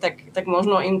vývoj, tak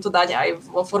možno im to dať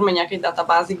aj vo forme nejakej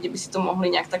databázy, kde by si to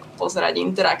mohli nejak tak pozerať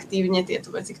interaktívne,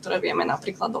 tieto veci, ktoré vieme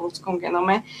napríklad o ľudskom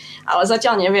genome. Ale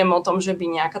zatiaľ neviem o tom, že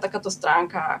by nejaká takáto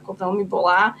stránka ako veľmi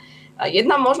bola.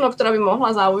 Jedna možno, ktorá by mohla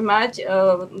zaujímať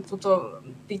túto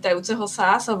pýtajúceho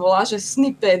sa volá, že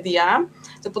Snipedia.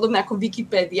 To je podobné ako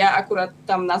Wikipedia, akurát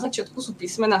tam na začiatku sú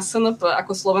písmená SNP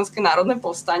ako Slovenské národné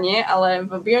povstanie, ale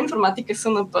v bioinformatike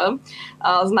SNP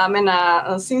znamená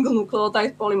Single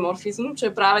Nucleotide Polymorphism, čo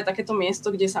je práve takéto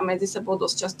miesto, kde sa medzi sebou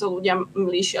dosť často ľudia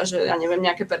líšia, že ja neviem,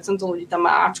 nejaké percento ľudí tam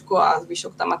má Ačko a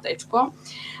zvyšok tam má Tčko.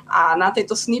 A na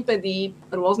tejto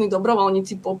Snipedii rôzni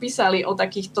dobrovoľníci popísali o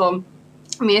takýchto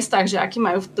miestach, že aký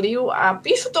majú vplyv a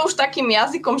píšu to už takým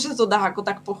jazykom, že to dá ako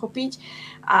tak pochopiť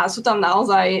a sú tam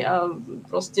naozaj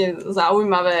proste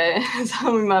zaujímavé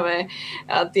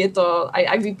tieto,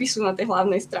 aj vypisujú na tej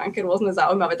hlavnej stránke rôzne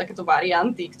zaujímavé takéto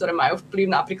varianty, ktoré majú vplyv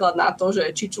napríklad na to,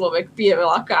 že či človek pije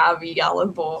veľa kávy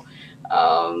alebo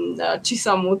či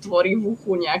sa mu tvorí v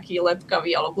uchu nejaký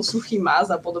lepkavý alebo suchý máz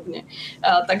a podobne.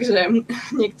 Takže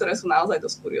niektoré sú naozaj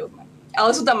dosť kuriózne.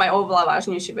 Ale sú tam aj oveľa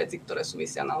vážnejšie veci, ktoré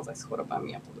súvisia naozaj s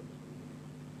chorobami a podobne.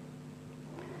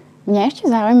 Mňa ešte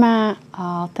zaujíma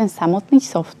ten samotný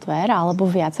softvér alebo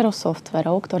viacero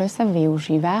softverov, ktoré sa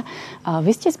využíva.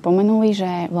 Vy ste spomenuli,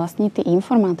 že vlastne tí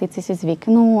informatici si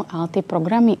zvyknú tie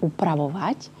programy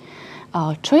upravovať.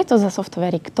 Čo je to za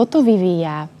softvery? Kto to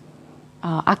vyvíja?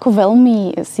 Ako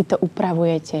veľmi si to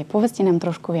upravujete? Povedzte nám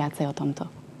trošku viacej o tomto.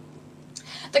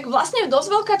 Tak vlastne dosť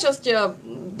veľká časť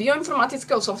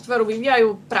bioinformatického softvéru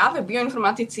vyvíjajú práve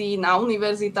bioinformatici na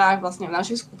univerzitách. Vlastne v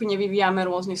našej skupine vyvíjame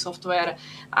rôzny softvér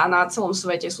a na celom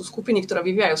svete sú skupiny, ktoré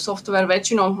vyvíjajú softvér.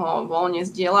 Väčšinou ho voľne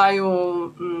zdieľajú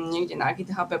niekde na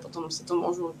GitHub, potom si to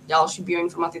môžu ďalší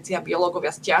bioinformatici a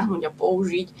biológovia stiahnuť a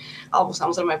použiť, alebo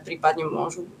samozrejme prípadne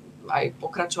môžu aj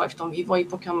pokračovať v tom vývoji,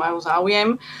 pokiaľ majú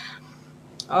záujem.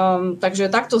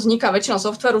 Takže takto vzniká väčšina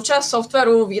softvéru. Časť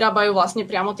softvéru vyrábajú vlastne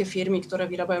priamo tie firmy, ktoré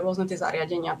vyrábajú rôzne tie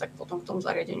zariadenia, tak potom v tom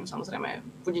zariadeniu samozrejme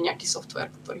bude nejaký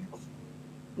softvér, ktorý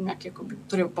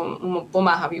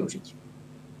pomáha využiť.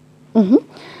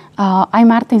 Aj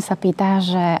Martin sa pýta,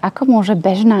 že ako môže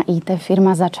bežná IT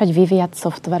firma začať vyvíjať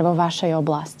softvér vo vašej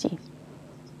oblasti?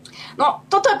 No,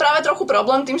 toto je práve trochu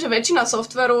problém tým, že väčšina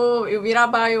softvéru ju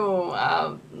vyrábajú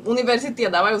univerzity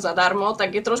a dávajú zadarmo,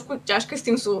 tak je trošku ťažké s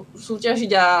tým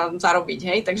súťažiť a zarobiť,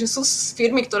 hej. Takže sú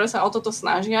firmy, ktoré sa o toto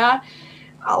snažia,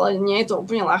 ale nie je to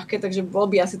úplne ľahké, takže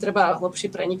bolo by asi treba lepšie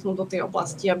preniknúť do tej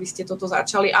oblasti, aby ste toto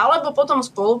začali. Alebo potom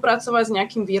spolupracovať s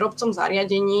nejakým výrobcom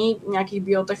zariadení, nejakých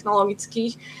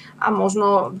biotechnologických a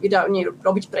možno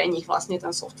robiť pre nich vlastne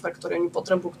ten softvér, ktorý oni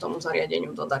potrebujú k tomu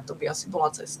zariadeniu dodať. To by asi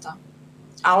bola cesta.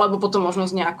 Alebo potom možno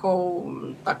s nejakou,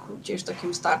 tiež takým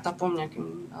startupom,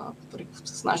 ktorý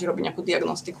sa snaží robiť nejakú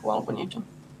diagnostiku alebo niečo.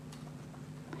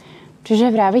 Čiže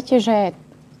vravíte, že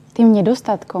tým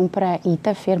nedostatkom pre IT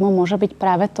firmu môže byť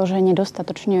práve to, že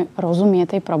nedostatočne rozumie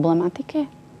tej problematike?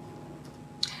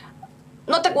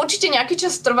 No tak určite nejaký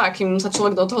čas trvá, kým sa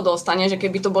človek do toho dostane, že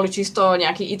keby to boli čisto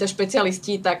nejakí IT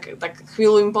špecialisti, tak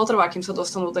chvíľu im potrvá, kým sa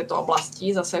dostanú do tejto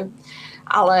oblasti zase.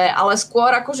 Ale skôr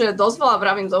akože dosť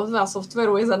veľa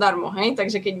softvéru je zadarmo, hej?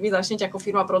 Takže keď vy začnete ako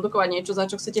firma produkovať niečo, za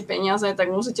čo chcete peniaze, tak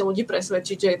musíte ľudí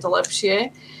presvedčiť, že je to lepšie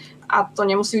a to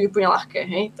nemusí byť úplne ľahké,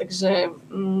 hej?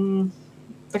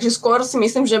 Takže skôr si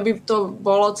myslím, že by to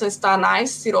bolo cesta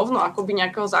nájsť si rovno akoby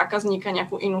nejakého zákazníka,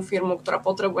 nejakú inú firmu, ktorá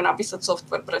potrebuje napísať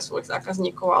softvér pre svojich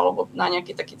zákazníkov alebo na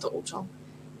nejaký takýto účel.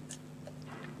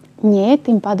 Nie je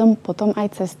tým pádom potom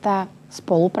aj cesta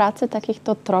spolupráce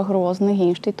takýchto troch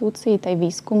rôznych inštitúcií, tej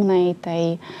výskumnej,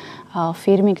 tej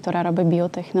firmy, ktorá robí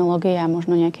biotechnológie a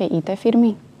možno nejakej IT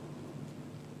firmy?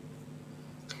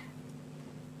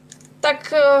 Tak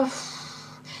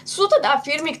sú teda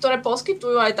firmy, ktoré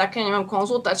poskytujú aj také,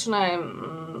 konzultačné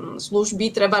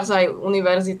služby, trebárs aj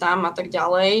univerzitám a tak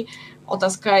ďalej.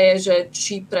 Otázka je, že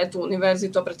či pre tú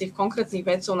univerzitu a pre tých konkrétnych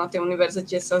vedcov na tej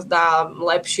univerzite sa zdá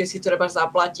lepšie si treba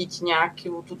zaplatiť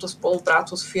nejakú túto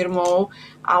spoluprácu s firmou,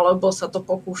 alebo sa to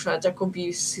pokúšať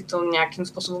akoby si to nejakým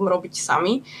spôsobom robiť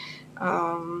sami.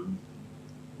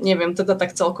 neviem teda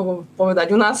tak celkovo povedať.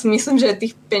 U nás myslím, že je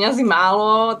tých peňazí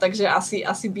málo, takže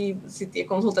asi by si tie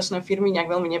konzultačné firmy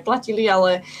nejak veľmi neplatili,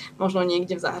 ale možno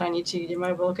niekde v zahraničí, kde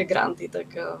majú veľké granty,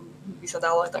 tak by sa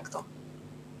dalo aj takto.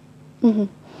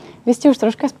 Vy ste už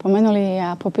troška spomenuli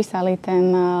a popísali ten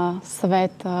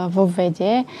svet vo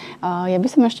vede. Ja by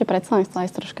som ešte predsa len chcela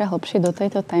ísť troška hlbšie do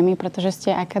tejto témy, pretože ste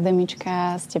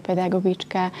akademička, ste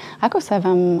pedagogička. Ako sa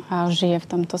vám žije v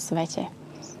tomto svete?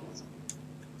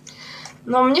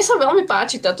 No mne sa veľmi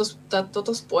páči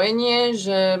toto spojenie,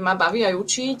 že ma baví aj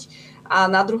učiť a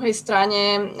na druhej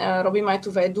strane robím aj tú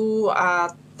vedu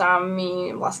a tam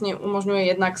mi vlastne umožňuje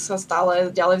jednak sa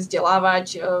stále ďalej vzdelávať,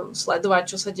 sledovať,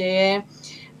 čo sa deje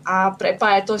a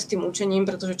prepájať to s tým učením,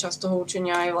 pretože časť toho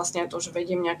učenia je vlastne to, že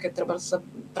vediem nejaké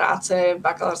práce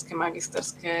bakalárske,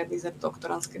 magisterské,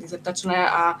 doktorantské, dizertačné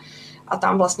a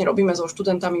tam vlastne robíme so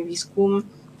študentami výskum.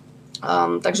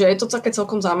 Takže je to také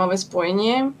celkom zaujímavé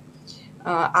spojenie.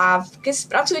 A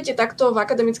keď pracujete takto v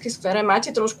akademickej sfére,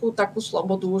 máte trošku takú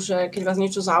slobodu, že keď vás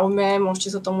niečo zaujme,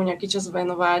 môžete sa tomu nejaký čas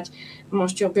venovať,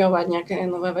 môžete objavovať nejaké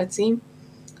nové veci.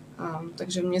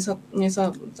 Takže mne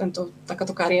sa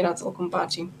takáto kariéra celkom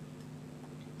páči.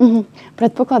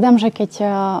 Predpokladám, že keď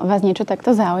vás niečo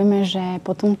takto zaujme, že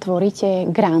potom tvoríte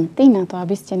granty na to,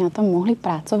 aby ste na tom mohli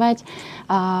pracovať.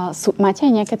 Máte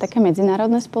aj nejaké také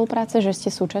medzinárodné spolupráce, že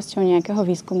ste súčasťou nejakého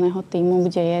výskumného tímu,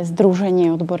 kde je združenie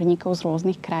odborníkov z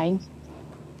rôznych krajín?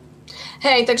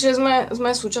 Hej, takže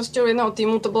sme súčasťou jedného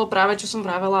tímu, to bolo práve, čo som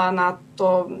vravela, na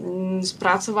to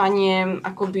spracovanie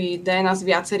akoby DNA z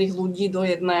viacerých ľudí do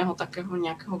jedného takého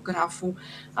nejakého grafu,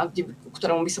 ku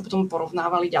ktorému by sa potom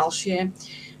porovnávali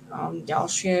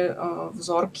ďalšie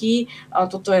vzorky.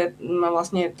 Toto je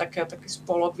vlastne taký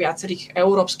spolok viacerých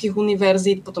európskych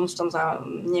univerzít, potom sú tam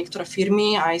niektoré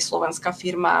firmy, aj slovenská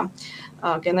firma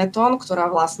Geneton,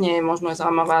 ktorá vlastne možno je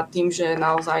zaujímavá tým, že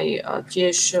naozaj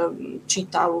tiež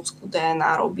číta ľudskú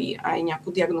DNA, robí aj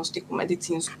nejakú diagnostiku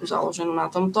medicínsku založenú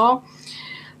na tomto.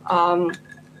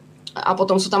 A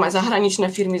potom sú tam aj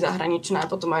zahraničné firmy, a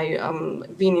potom aj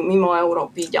mimo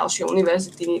Európy, ďalšie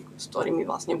univerzity, s ktorými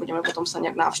vlastne budeme potom sa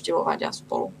nejak navštevovať a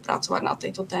spolupracovať na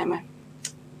tejto téme.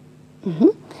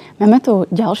 Máme tu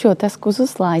ďalšiu otázku zo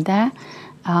slajda.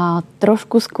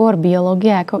 Trošku skôr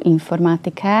biológia ako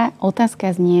informatika.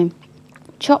 Otázka znie,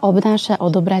 čo obnáša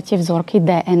odobratie vzorky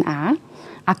DNA,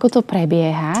 ako to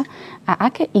prebieha a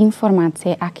aké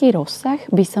informácie, aký rozsah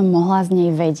by som mohla z nej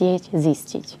vedieť,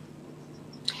 zistiť?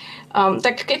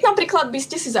 Tak keď napríklad by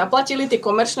ste si zaplatili tie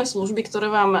komerčné služby, ktoré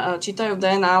vám čítajú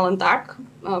DNA len tak,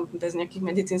 bez nejakých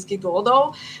medicínskych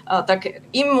dôvodov, tak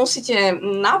im musíte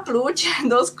naplúť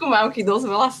do skúmavky dosť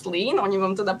veľa slín. Oni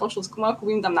vám teda pošlú skúmavku,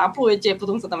 vy im tam naplujete,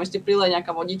 potom sa tam ešte prileje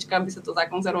nejaká vodička, aby sa to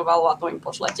zakonzervovalo a to im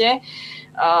pošlete.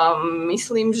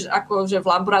 Myslím, že v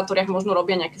laboratóriách možno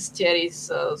robia nejaké stiery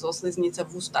zo sliznice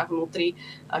v ústach vnútri,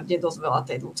 kde je dosť veľa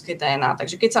tej ľudskej DNA.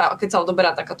 Takže keď sa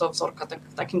odoberá takáto vzorka, tak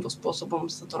takýmto spôsobom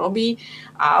sa to robí.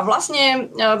 A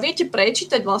vlastne viete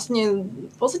prečítať vlastne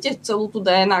v podstate celú tú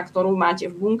DNA, ktorú máte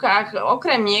v bunkách,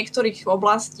 okrem niektorých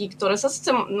oblastí, ktoré sa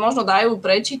síce možno dajú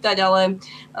prečítať, ale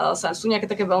sú nejaké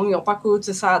také veľmi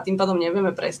opakujúce sa a tým pádom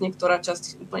nevieme presne, ktorá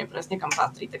časť úplne presne kam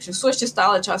patrí. Takže sú ešte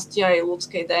stále časti aj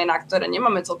ľudskej DNA, ktoré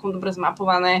nemáme celkom dobre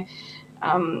zmapované,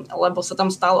 lebo sa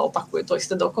tam stále opakuje to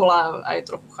isté dokola a je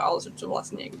trochu chaos, čo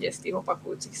vlastne kde z tých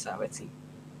opakujúcich sa vecí.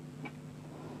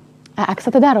 A ak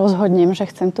sa teda rozhodnem, že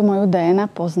chcem tú moju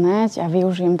DNA poznať a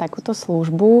využijem takúto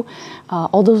službu,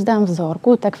 odovzdám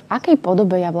vzorku, tak v akej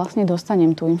podobe ja vlastne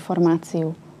dostanem tú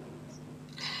informáciu?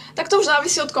 Tak to už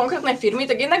závisí od konkrétnej firmy,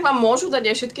 tak jednak vám môžu dať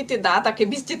aj všetky tie dáta,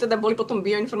 keby ste teda boli potom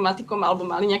bioinformatikom alebo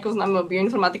mali nejakého známeho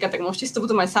bioinformatika, tak môžete si to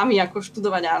potom aj sami ako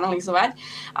študovať a analyzovať,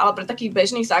 ale pre takých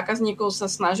bežných zákazníkov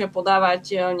sa snažia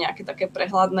podávať nejaké také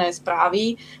prehľadné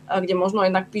správy, kde možno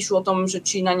jednak píšu o tom, že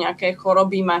či na nejaké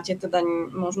choroby máte teda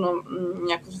možno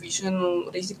nejakú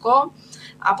zvýšenú riziko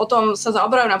a potom sa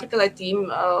zaoberajú napríklad aj tým,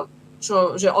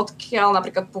 že odkiaľ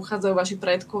napríklad pochádzajú vaši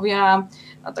predkovia,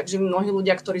 takže mnohí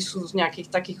ľudia, ktorí sú z nejakých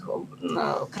takých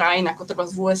krajín, ako treba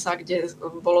z USA, kde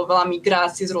bolo veľa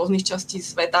migrácií z rôznych častí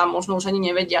sveta, možno už ani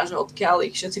nevedia, že odkiaľ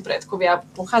ich všetci predkovia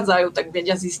pochádzajú, tak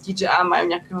vedia zistiť, že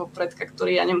majú nejakého predka,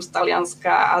 ktorý z Talianska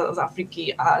a z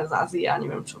Afriky a z Ázie a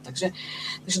neviem čo. Takže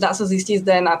dá sa zistiť z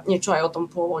DNA niečo aj o tom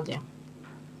pôvode.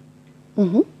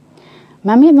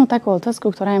 Mám jednu takú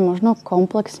otázku, ktorá je možno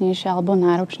komplexnejšia alebo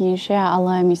náročnejšia,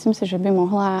 ale myslím si, že by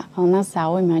mohla nás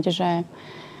zaujímať, že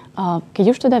keď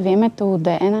už teda vieme tú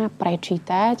DNA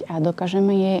prečítať a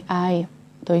dokážeme jej aj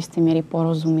do istej miery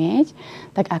porozumieť,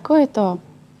 tak ako je to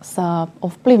s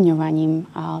ovplyvňovaním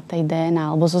tej DNA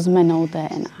alebo so zmenou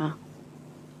DNA?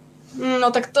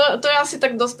 No tak to je asi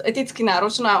tak dosť eticky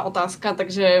náročná otázka,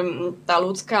 takže tá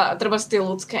ľudská, treba si tie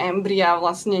ľudské embryá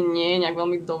vlastne nie je nejak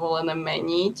veľmi dovolené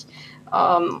meniť.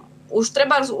 Už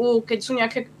treba, keď sú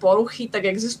nejaké poruchy, tak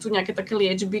existujú nejaké také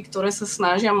liečby, ktoré sa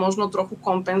snažia možno trochu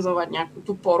kompenzovať nejakú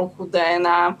tú poruchu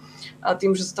DNA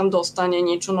tým, že sa tam dostane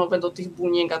niečo nové do tých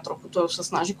buniek a trochu to sa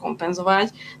snaží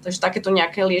kompenzovať. Takže takéto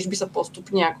nejaké liečby sa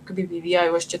postupne ako keby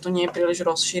vyvíjajú, ešte to nie je príliš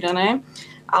rozšírené.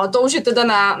 Ale to už je teda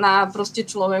na proste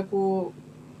človeku,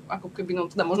 ako keby, no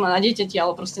teda možno na dieťati,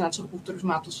 ale proste na človeku, ktorý už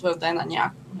má tú svoju DNA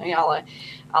nejakú, hej,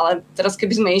 ale teraz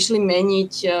keby sme išli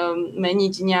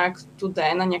meniť nejak tú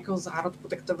DNA nejakého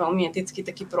zárodku, tak to je veľmi etický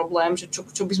taký problém, že čo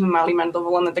by sme mali mať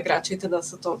dovolené, tak radšej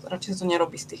sa to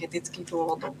nerobí z tých etických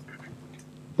dôvodov.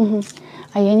 Uh-huh.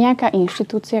 A je nejaká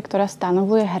inštitúcia, ktorá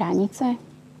stanovuje hranice?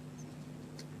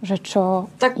 Že čo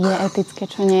je etické,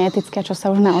 čo nie je etické, čo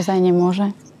sa už naozaj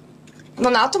nemôže? No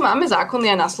na to máme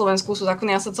zákony, aj na Slovensku sú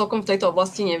zákony. Ja sa celkom v tejto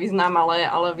oblasti nevyznám,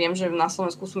 ale viem, že na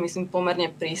Slovensku sú, myslím, pomerne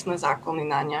prísne zákony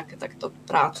na nejaké takto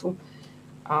prácu.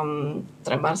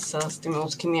 Treba s tými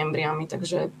ľudskými embryami,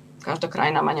 takže každá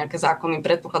krajina má nejaké zákony.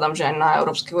 Predpokladám, že aj na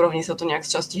európskej úrovni sa to nejak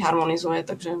z časti harmonizuje,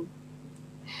 takže...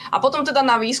 A potom teda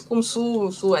na výskum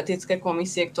sú etické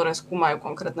komisie, ktoré skúmajú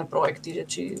konkrétne projekty,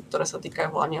 ktoré sa týkajú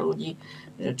hlavne ľudí,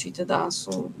 že či teda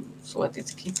sú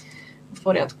eticky v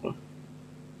poriadku.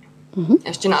 Uh-huh.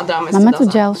 Ešte nad rámec. Máme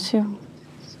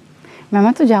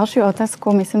tu ďalšiu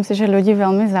otázku. Myslím si, že ľudí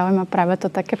veľmi zaujíma práve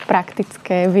to také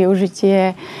praktické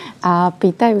využitie a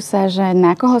pýtajú sa, že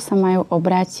na koho sa majú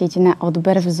obrátiť na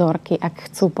odber vzorky, ak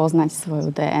chcú poznať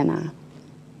svoju DNA.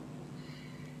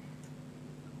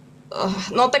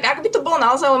 No tak ak by to bolo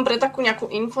naozaj len pre takú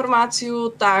nejakú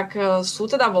informáciu, tak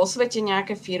sú teda vo svete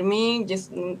nejaké firmy,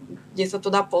 kde sa to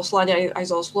dá poslať aj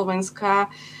zo Slovenska.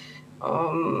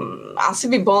 Asi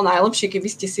by bolo najlepšie, keby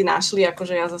ste si našli,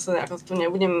 akože ja zase tu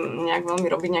nebudem nejak veľmi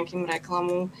robiť nejakým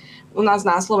reklamu. U nás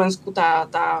na Slovensku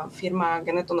tá firma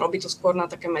Geneton robí to skôr na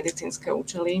také medicínske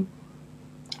účely.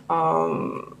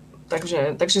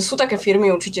 Takže sú také firmy,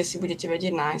 určite si budete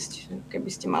vedieť nájsť, keby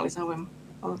ste mali záujem.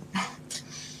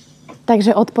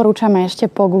 Takže odporúčame ešte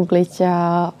pogoogliť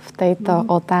v tejto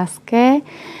otázke.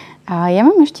 A ja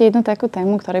mám ešte jednu takú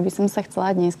tému, ktorej by som sa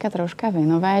chcela dneska troška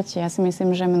venovať. Ja si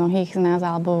myslím, že mnohých z nás,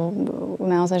 alebo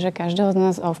naozaj, že každého z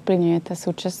nás ovplyvňuje tá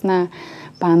súčasná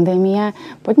pandémia.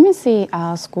 Poďme si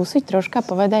skúsiť troška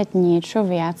povedať niečo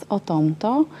viac o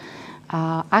tomto.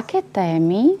 Aké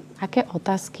témy, aké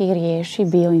otázky rieši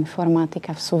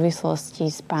bioinformatika v súvislosti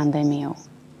s pandémiou?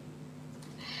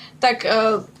 Tak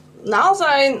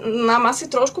naozaj nám asi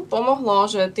trošku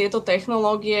pomohlo, že tieto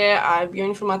technológie a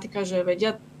bioinformatika, že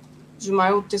vedia, že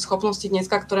majú tie schopnosti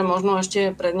dneska, ktoré možno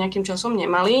ešte pred nejakým časom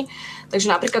nemali.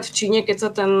 Takže napríklad v Číne, keď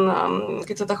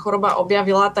sa tá choroba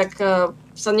objavila, tak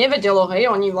sa nevedelo,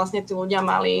 oni vlastne tí ľudia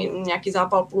mali nejaký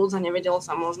zápal plúc a nevedelo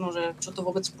sa možno, že čo to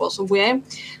vôbec spôsobuje.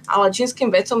 Ale čínskym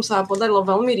vedcom sa podarilo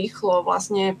veľmi rýchlo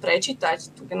vlastne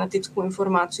prečítať tú genetickú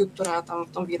informáciu, ktorá tam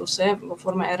v tom víruse vo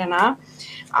forme RNA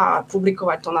a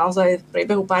publikovať to naozaj v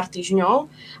priebehu pár týždňov.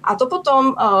 A to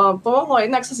potom pomohlo,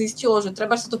 jednak sa zistilo, že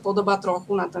treba sa to podobá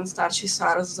trochu na ten starší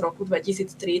SARS z roku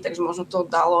 2003, takže možno to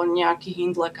dalo nejaký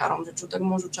hint lekárom, že čo tak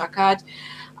môžu čakať.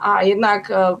 A jednak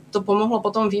to pomohlo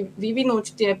potom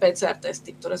vyvinúť tie PCR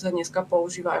testy, ktoré sa dneska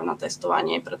používajú na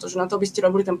testovanie, pretože na to, aby ste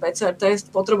robili ten PCR test,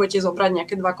 potrebujete zobrať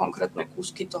nejaké 2 konkrétne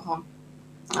kúsky toho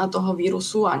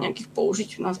vírusu a nejakých použiť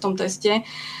v tom teste.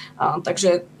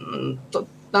 Takže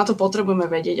na to potrebujeme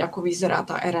vedieť, ako vyzerá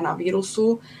tá RNA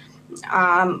vírusu.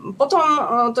 A potom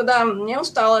teda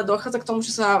neustále dochádza k tomu,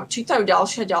 že sa čítajú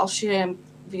ďalšie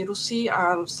vírusy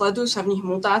a sledujú sa v nich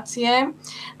mutácie.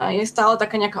 Je stále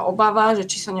taká nejaká obava, že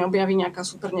či sa neobjaví nejaká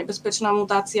super nebezpečná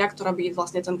mutácia, ktorá by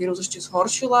vlastne ten vírus ešte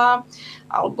zhoršila,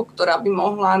 alebo ktorá by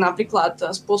mohla napríklad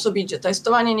spôsobiť, že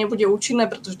testovanie nebude účinné,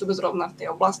 pretože to bude zrovna v tej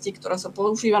oblasti, ktorá sa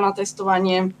používa na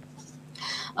testovanie.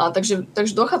 Takže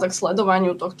dochádza k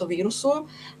sledovaniu tohto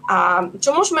vírusu. A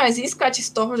čo môžeme aj získať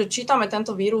z toho, že čítame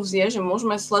tento vírus, je, že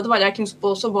môžeme sledovať, akým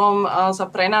spôsobom sa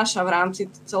prenáša v rámci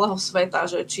celého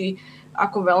sveta, že či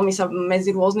ako veľmi sa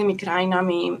medzi rôznymi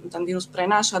krajinami ten vírus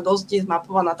prenáša. Dosť je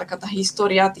zmapovaná taká tá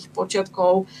história tých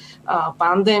počiatkov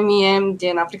pandémie,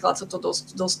 kde napríklad sa to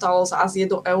dostalo z Ázie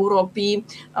do Európy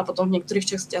a potom v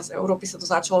niektorých častiach z Európy sa to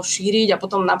začalo šíriť a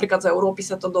potom napríklad z Európy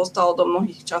sa to dostalo do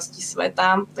mnohých častí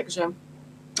sveta, takže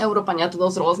Európania to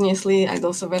dosť rozniesli aj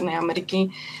do Severnej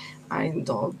Ameriky, aj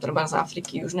do treba z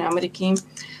Afriky, Južnej Ameriky.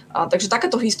 Takže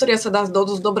takáto história sa dá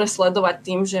dosť dobre sledovať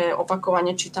tým, že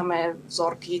opakovane čítame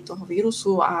vzorky toho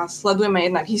vírusu a sledujeme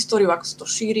jednak históriu, ako sa to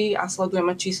šíri a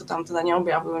sledujeme, či sa tam teda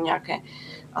neobjavujú nejaké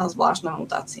zvláštne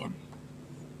mutácie.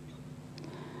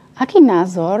 Aký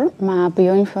názor má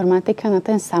bioinformatika na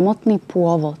ten samotný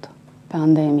pôvod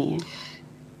pandémie?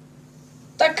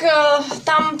 Tak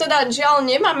tam teda žiaľ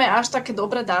nemáme až také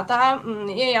dobré dáta.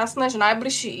 Je jasné, že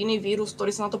najbližší iný vírus, ktorý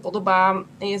sa na to podobá,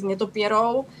 je z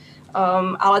netopierov,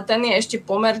 ale ten je ešte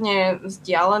pomerne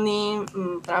vzdialený,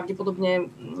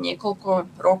 pravdepodobne niekoľko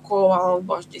rokov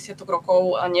alebo až desiatok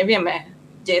rokov a nevieme,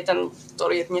 kde je ten,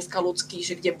 ktorý je dneska ľudský,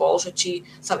 že kde bol, že či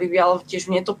sa vyvíjal tiež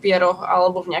v netopieroch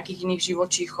alebo v nejakých iných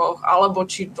živočíchoch, alebo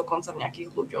či dokonca v nejakých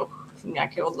ľuďoch v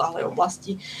nejakej odľahlej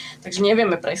oblasti. Takže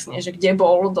nevieme presne, že kde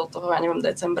bol do toho, ja neviem,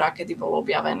 decembra, kedy bol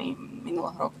objavený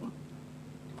minulého roku.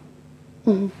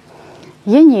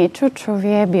 Je niečo, čo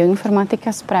vie bioinformatika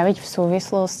spraviť v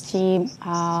súvislosti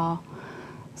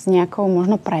s nejakou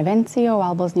možno prevenciou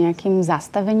alebo s nejakým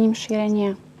zastavením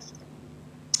šírenia?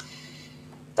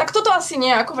 Tak toto asi nie.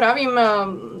 Ako vravím,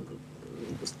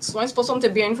 svojím spôsobom tie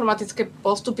bioinformatické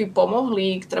postupy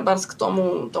pomohli trebárs k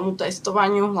tomu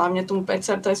testovaniu, hlavne tomu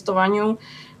PCR testovaniu.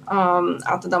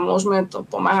 A teda môžeme to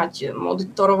pomáhať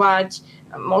monitorovať.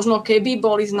 Možno keby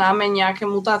boli známe nejaké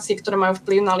mutácie, ktoré majú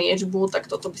vplyv na liečbu, tak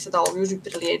toto by sa dalo využiť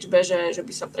pri liečbe, že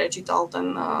by sa prečítal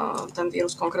ten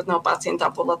vírus konkrétneho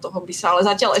pacienta a podľa toho by sa, ale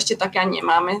zatiaľ ešte také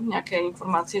nemáme nejaké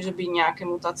informácie, že by nejaké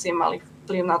mutácie mali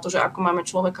vplyv na to, že ako máme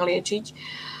človeka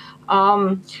liečiť.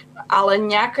 Ale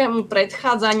nejakému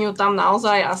predchádzaniu tam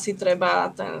naozaj asi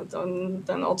treba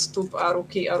ten odstup a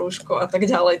ruky a rúško a tak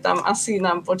ďalej. Tam asi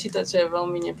nám počítače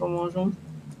veľmi nepomôžu.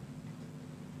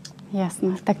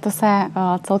 Jasné, tak to sa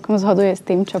celkom zhoduje s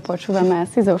tým, čo počúvame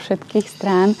asi zo všetkých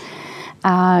strán.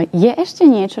 A je ešte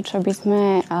niečo, čo by sme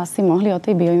si mohli o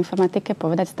tej bioinformatike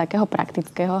povedať z takého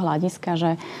praktického hľadiska,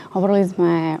 že hovorili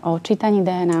sme o čítaní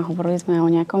DNA, hovorili sme o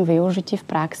nejakom využití v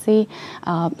praxi.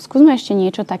 Skúsme ešte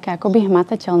niečo také akoby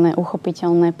hmatateľné,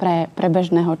 uchopiteľné pre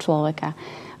bežného človeka.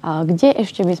 Kde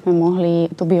ešte by sme mohli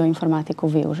tú bioinformatiku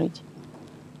využiť?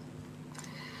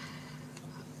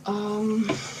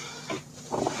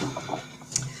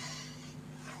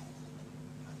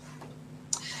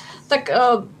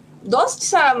 Dosť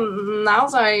sa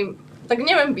naozaj, tak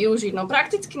neviem využiť, no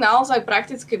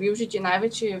praktické využitie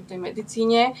najväčšie v tej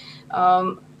medicíne.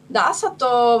 Dá sa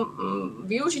to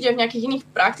využiť aj v nejakých iných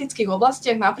praktických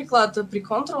oblastiach, napríklad pri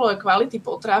kontrole kvality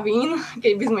potravín,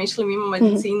 keď by sme išli mimo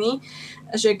medicíny,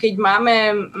 že keď máme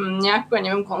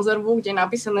nejakú, konzervu, kde je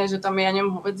napísané, že tam je,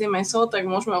 hovädzie mäso, tak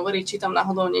môžeme overiť, či tam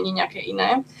náhodou není nejaké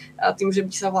iné, tým, že by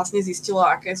sa vlastne zistilo,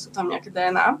 aké sú tam nejaké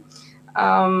DNA.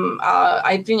 A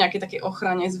aj pri nejakej takej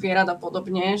ochrane zvierat a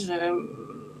podobne,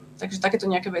 takže takéto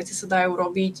nejaké veci sa dajú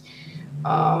robiť.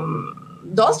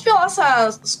 Dosť veľa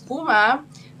sa skúma,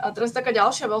 a teraz taká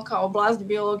ďalšia veľká oblasť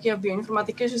biológia v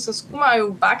bioinformatike, že sa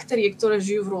skúmajú baktérie, ktoré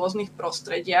žijú v rôznych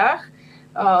prostrediach,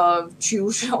 či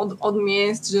už od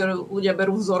miest, že ľudia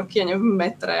berú vzorky, v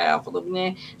metre a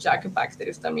podobne, že aké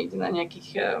baktérie sú tam niekde na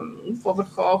nejakých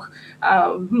povrchoch,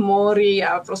 v mori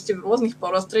a proste v rôznych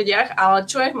prostrediach. Ale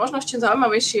čo je možno ešte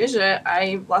zaujímavejšie, že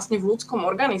aj vlastne v ľudskom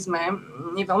organizme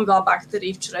je veľmi veľa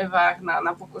baktérií v črevách,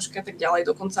 na pokožke a tak ďalej.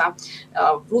 Dokonca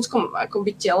v ľudskom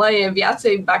akoby tele je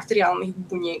viacej bakteriálnych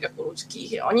buniek ako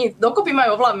ľudských. Oni dokopy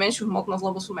majú oveľa menšiu hmotnosť,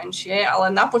 lebo sú menšie,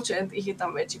 ale na počet ich je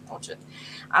tam väčší počet.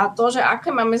 A to, že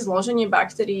aké máme zloženie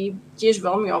baktérií, tiež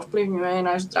veľmi ovplyvňuje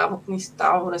náš zdravotný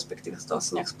stav, respektíve to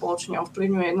asi nejak spoločne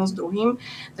ovplyvňuje jedno s druhým.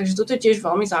 Takže toto je tiež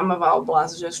veľmi zaujímavá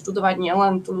oblasť, že študovať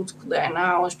nielen tú ľudskú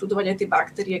DNA, ale študovať aj tie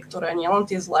baktérie, ktoré nielen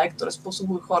tie zlé, ktoré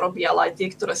spôsobujú choroby, ale aj tie,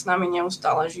 ktoré s nami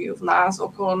neustále žijú v nás,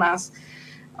 okolo nás.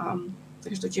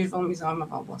 Takže to je tiež veľmi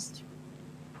zaujímavá oblasť.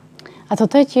 A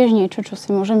toto je tiež niečo, čo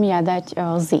si môžem ja dať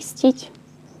zistiť?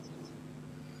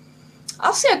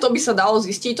 Asi aj to by sa dalo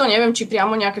zistiť, to neviem, či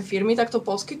priamo nejaké firmy takto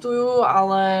poskytujú,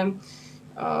 ale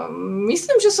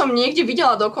myslím, že som niekde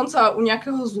videla dokonca u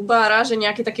nejakého zubára, že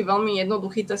nejaký taký veľmi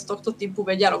jednoduchý test tohto typu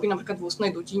vedia robiť napríklad v ústnej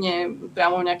dutine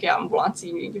priamo v nejakej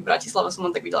ambulancii. V Bratislave som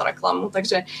len tak videla reklamu,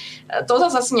 takže to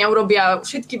zase asi neurobia.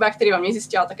 Všetky baktérie vám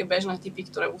nezistia, ale také bežné typy,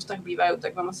 ktoré v ústach bývajú,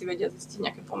 tak vám asi vedia zistiť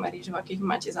nejaké pomery, že v akých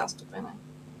máte zastúpené.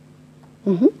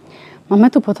 Máme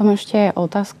tu potom ešte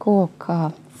otázku k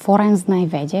forenznej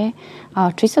vede.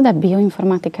 Či sa dá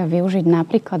bioinformatika využiť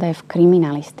napríklad aj v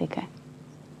kriminalistike?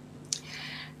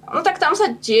 No tak tam sa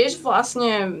tiež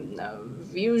vlastne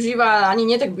využíva ani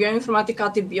nie tak bioinformatika,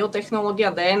 ale tie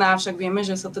biotechnológia DNA, však vieme,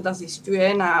 že sa teda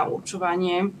zisťuje na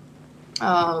určovanie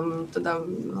teda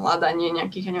hľadanie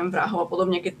nejakých, vrahov a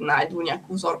podobne, keď nájdú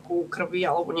nejakú vzorku krvi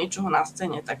alebo niečoho na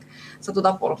scéne, tak sa to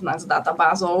dá porovnať s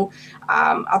databázou.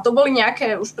 A to boli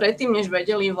nejaké, už predtým, než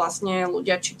vedeli vlastne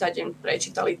ľudia čítať,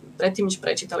 predtým, než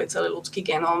prečítali celý ľudský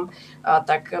genóm,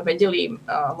 tak vedeli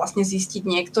vlastne zistiť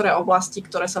niektoré oblasti,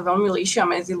 ktoré sa veľmi líšia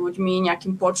medzi ľuďmi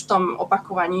nejakým počtom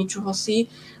opakovaní čohosi.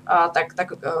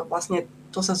 tak vlastne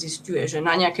to sa zisťuje, že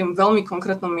na nejakém veľmi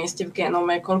konkrétnom mieste v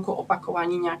genome, koľko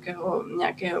opakovaní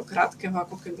nejakého krátkeho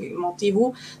ako keby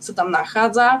motívu sa tam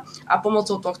nachádza a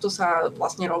pomocou tohto sa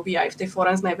vlastne robí aj v tej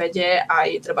forenznej vede,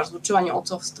 aj treba zlučovanie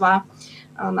otcovstva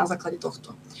na základe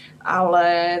tohto.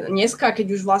 Ale dneska,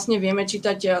 keď už vlastne vieme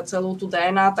čítať celú tú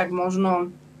DNA, tak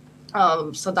možno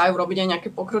sa dajú robiť aj nejaké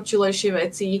pokročilejšie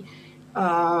veci.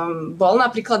 Bol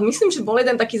napríklad, myslím, že bol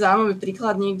jeden taký zaujímavý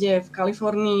príklad niekde v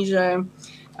Kalifornii, že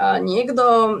niekto,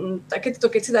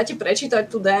 keď si dáte prečítať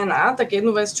tú DNA, tak jednu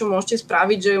vec, čo môžete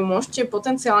spraviť, že ju môžete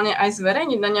potenciálne aj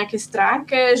zverejniť na nejakej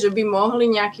stránke, že by mohli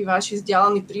nejakí vaši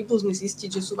vzdialení príbuzní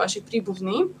zistiť, že sú vaši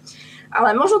príbuzní.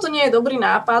 Ale možno to nie je dobrý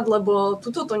nápad, lebo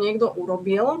tuto to niekto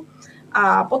urobil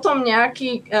a potom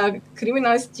nejakí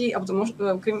kriminalisti, alebo to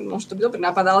môže to byť dobrý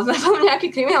nápad, ale potom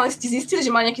nejakí kriminalisti zistili,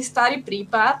 že má nejaký starý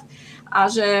prípad a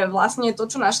že vlastne to,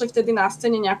 čo našli vtedy na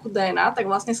scéne nejakú DNA,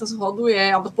 tak vlastne sa zhoduje,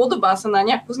 alebo podobá sa na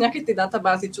z nejakej tej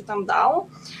databázy, čo tam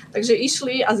dal. Takže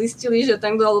išli a zistili, že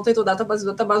ten, kto dal do tejto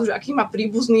databázu, že akých má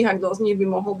príbuzných a kto z nich by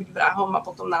mohol byť vrahom a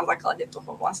potom na základe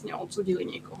toho vlastne odsúdili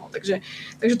niekoho. Takže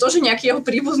to, že nejaký jeho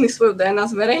príbuzný svoju DNA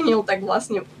zverejnil, tak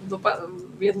vlastne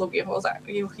viedlo k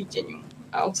jeho chyteniu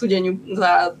a odsúdeniu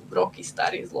za roky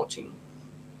starý zločin.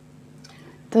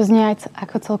 To znie aj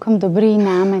ako celkom dobrý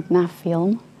námet na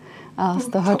film.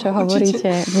 Z toho, čo hovoríte,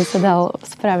 by sa dal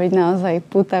spraviť naozaj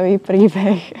pútavý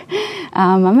príbeh.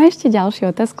 A máme ešte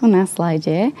ďalšiu otázku na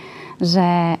slajde, že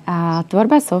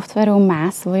tvorba softvéru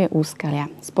má svoje úskalia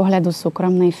z pohľadu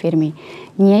súkromnej firmy.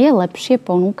 Nie je lepšie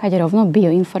ponúkať rovno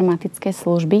bioinformatické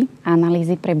služby,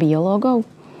 analýzy pre biológov?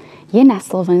 Je na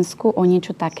Slovensku o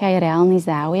niečo také aj reálny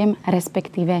záujem,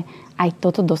 respektíve aj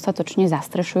toto dostatočne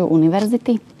zastrešujú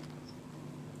univerzity?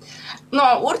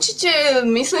 No určite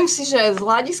myslím si, že z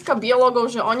hľadiska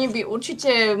biológov, že oni by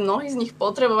určite mnohí z nich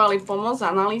potrebovali pomoc s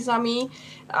analýzami,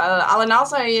 ale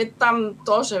naozaj je tam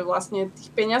to, že vlastne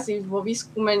tých peňazí vo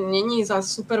výskume není za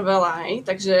super veľa, hej?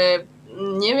 Takže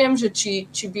neviem, že či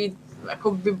by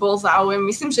ako by bol záujem.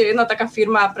 Myslím, že jedna taká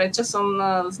firma predčasom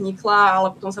vznikla, ale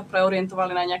potom sa preorientovali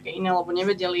na nejaké iné, lebo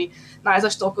nevedeli nájsť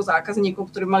až toľko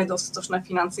zákazníkov, ktorí mali dostatočné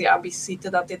financie, aby si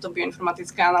teda tieto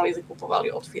bioinformatické analýzy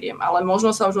kupovali od firiem. Ale možno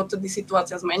sa už odtedy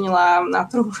situácia zmenila na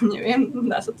trhu, neviem,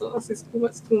 dá sa to asi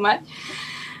skúmať.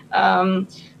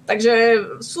 Takže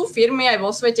sú firmy aj vo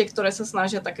svete, ktoré sa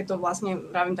snažia takéto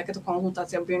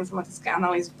konzultácie a bioinformatické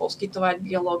analýzy poskytovať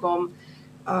biológom,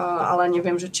 ale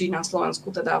neviem, že či na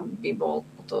Slovensku teda by bol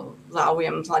to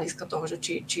záujem z hľadiska toho, že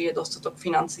či je dostatok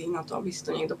financií na to, aby si to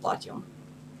niekto platil.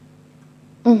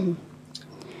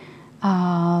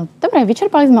 Dobre,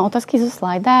 vyčerpali sme otázky zo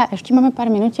slajda. Ešte máme pár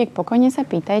minútiek, pokojne sa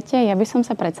pýtajte. Ja by som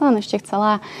sa predsa len ešte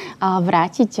chcela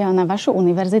vrátiť na vašu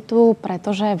univerzitu,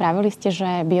 pretože vravili ste,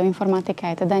 že bioinformatika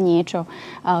je teda niečo,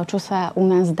 čo sa u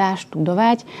nás dá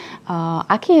študovať.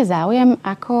 Aký je záujem,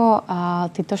 ako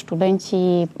títo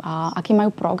študenti, aký majú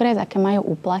progres, aké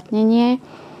majú uplatnenie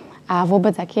a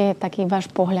vôbec aký je taký váš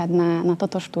pohľad na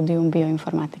toto štúdium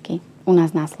bioinformatiky u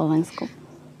nás na Slovensku?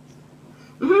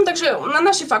 Takže na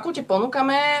našej fakulte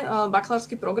ponúkame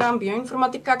bakalársky program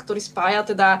bioinformatika, ktorý spája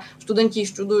teda študenti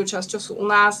študujú časť času u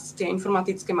nás, tie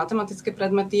informatické, matematické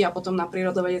predmety a potom na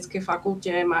prírodovedeckej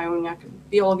fakulte majú nejaké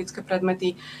biologické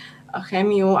predmety,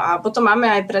 chémiu a potom máme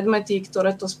aj predmety,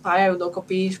 ktoré to spájajú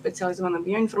dokopy, špecializované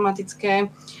bioinformatické.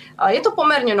 Je to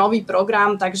pomerne nový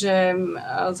program, takže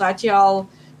zatiaľ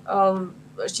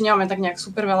ešte nemáme tak nejak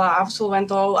super veľa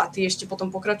absolventov a tí ešte potom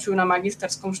pokračujú na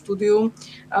magisterskom štúdiu,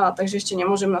 takže ešte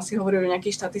nemôžem asi hovoriť o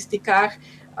nejakých štatistikách,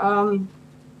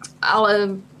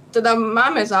 ale teda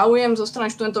máme záujem zo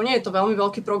strany študentov, nie je to veľmi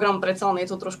veľký program, predsa len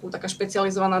je to trošku taká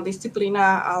špecializovaná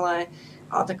disciplína, ale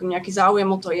tak nejaký záujem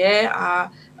o to je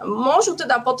a môžu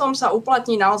teda potom sa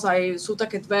uplatniť, naozaj sú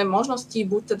také dve možnosti,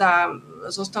 buď teda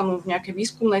zostanú v nejakej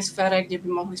výskumnej sfére, kde by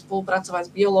mohli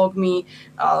spolupracovať s biológmi,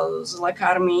 s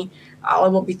lekármi,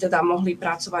 alebo by teda mohli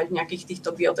pracovať v nejakých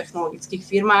týchto biotechnologických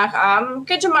firmách. A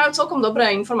keďže majú celkom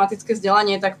dobré informatické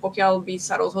vzdelanie, tak pokiaľ by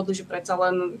sa rozhodli, že predsa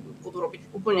len budú robiť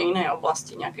v úplne inej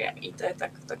oblasti, nejaké IT,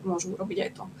 tak môžu robiť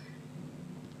aj to.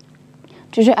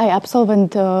 Čiže aj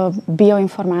absolvent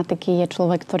bioinformatiky je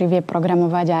človek, ktorý vie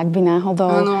programovať a ak by náhodou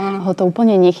ho to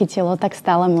úplne nechytilo, tak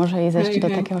stále môže ísť ešte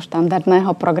do takého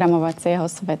štandardného programovacieho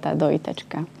sveta, do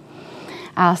ITčka.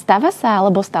 A stáva sa,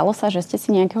 alebo stalo sa, že ste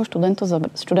si nejakého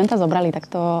študenta zobrali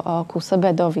takto ku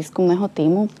sebe do výskumného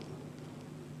tímu?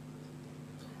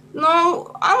 No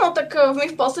áno, tak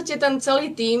my v podstate ten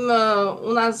celý tím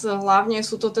u nás hlavne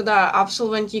sú to teda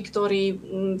absolventi, ktorí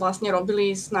vlastne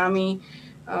robili s nami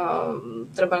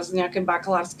treba z nejaké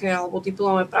bakalárske alebo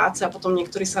diplomové práce a potom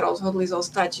niektorí sa rozhodli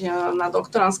zostať na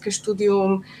doktorandské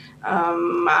štúdium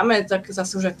Máme tak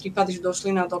zase už aj prípady, že došli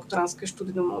na doktorantské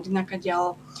štúdium od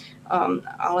inakadiaľ,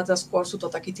 ale teda skôr sú to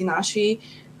takí tí naši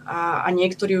a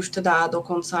niektorí už teda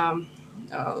dokonca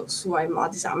sú aj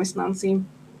mladí zamestnanci.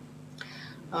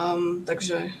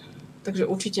 Takže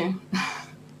určite.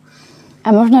 A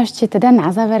možno ešte teda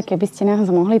na záver, keby ste nás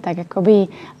mohli tak akoby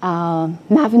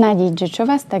navnadiť, že čo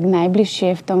vás tak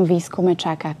najbližšie v tom výskume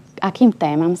čaká? Akým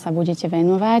témam sa budete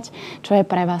venovať? Čo je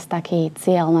pre vás taký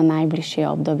cieľ na najbližšie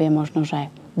obdobie, možno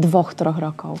že 2-3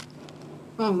 rokov?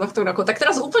 2 rokov. Tak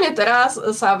teraz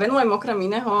sa venujem okrem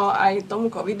iného aj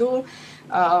tomu covidu.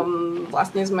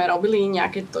 Vlastne sme robili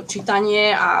nejaké to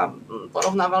čítanie a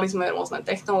porovnávali sme rôzne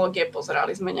technológie,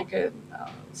 pozerali sme nejaké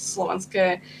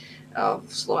slovenské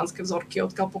vzorky,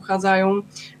 odkiaľ pochádzajú.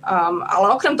 Ale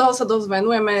okrem toho sa dosť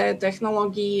venujeme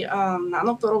technológii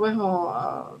nanoporového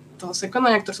toho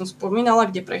sekvenovania, ktoré som spomínala,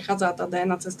 kde prechádza tá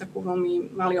DNA cez takú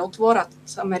veľmi malý otvor a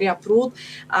sa meria prúd.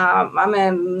 A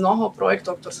máme mnoho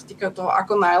projektov, ktoré sa týkajú toho,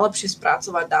 ako najlepšie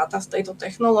spracovať dáta z tejto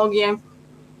technológie,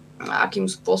 akým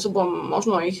spôsobom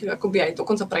možno ich akoby aj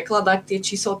dokonca prekladať tie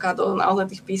číselká do naozaj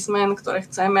tých písmen, ktoré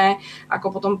chceme,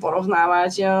 ako potom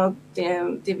porovnávať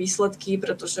tie výsledky,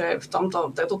 pretože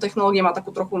táto technológia má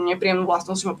takú trochu nepríjemnú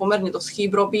vlastnosť, že má pomerne dosť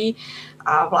chýb robí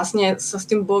a vlastne sa s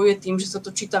tým bojuje tým, že sa to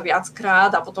číta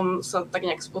viackrát a potom sa tak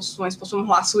nejak svojím spôsobom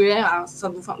hlasuje a sa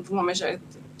dúfame, že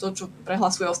to, čo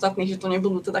prehlasuje ostatných, že to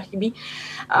nebudú teda chyby.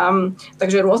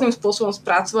 Takže rôznym spôsobom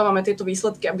spracovávame tieto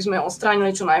výsledky, aby sme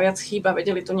odstránili čo najviac chýb a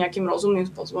vedeli to nejakým rozumným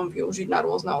spôsobom využiť na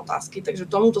rôzne otázky. Takže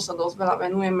tomuto sa dosť veľa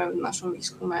venujeme v našom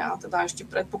výskume a teda ešte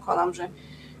predpokladám,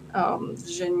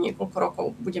 že niekoľko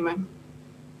rokov budeme.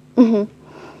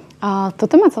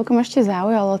 Toto ma celkom ešte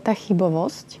zaujalo, tá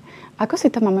chybovosť. Ako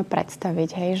si to máme predstaviť?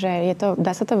 Hej? Že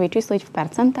dá sa to vyčísliť v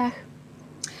percentách?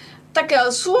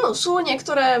 Tak sú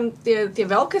niektoré tie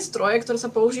veľké stroje, ktoré sa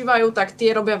používajú, tak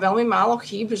tie robia veľmi málo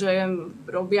chýb, že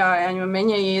robia, ja neviem,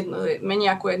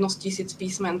 menej ako 1 z 1000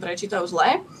 písmen prečítajú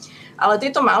zle. Ale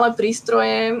tieto malé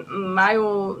prístroje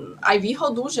majú aj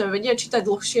výhodu, že vedia čítať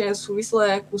dlhšie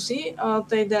súvislé kusy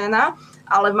tej DNA,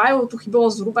 ale majú tú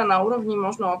chybovosť zhruba na úrovni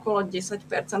možno okolo 10%.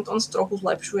 On sa trochu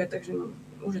zlepšuje, takže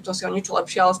už je to asi o niečo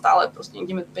lepšie, ale stále proste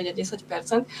niekde 5 a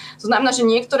 10%. To znamená, že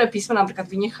niektoré písmená napríklad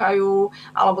vynechajú,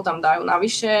 alebo tam dajú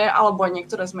navyše, alebo aj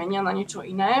niektoré zmenia na niečo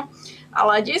iné.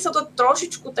 Ale deje sa to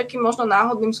trošičku takým možno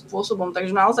náhodným spôsobom,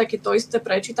 takže naozaj, keď to isté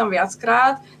prečítam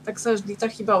viackrát, tak sa vždy tá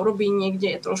chyba urobí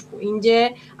niekde trošku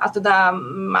inde a teda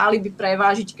mali by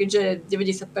prevážiť, keďže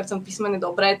 90% písmen je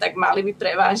dobré, tak mali by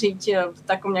prevážiť v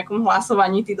takom nejakom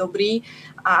hlasovaní tí dobrí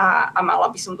a mala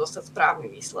by som dostať správny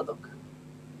výsledok.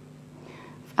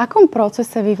 V akom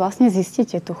procese vy vlastne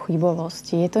zistíte tú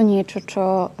chybovosť? Je to niečo,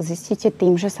 čo zistíte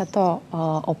tým, že sa to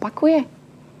opakuje?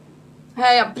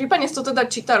 Hej, a prípadne sa to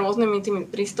teda číta rôznymi tými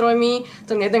prístrojmi.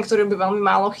 Ten jeden, ktorý robí veľmi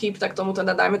málo chýb, tak tomu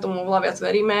teda dajme tomu oveľa viac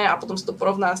veríme a potom sa to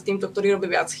porovná s týmto, ktorý robí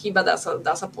viac chýb a dá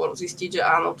sa zistiť, že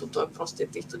áno, tuto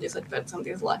proste týchto 10%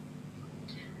 je zle.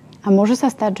 A môže sa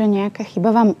stať, že nejaká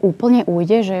chyba vám úplne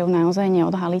ujde, že ju naozaj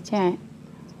neodhalíte?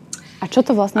 A čo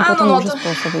to vlastne potom môže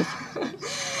spôsobiť?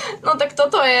 No tak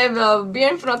toto je v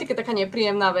bioinformatike taká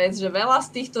nepríjemná vec, že veľa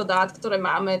z týchto dát, ktoré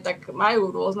máme, tak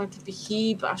majú rôzne typy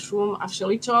chýb a šum a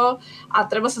všeličo a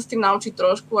treba sa s tým naučiť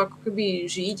trošku ako keby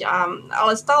žiť,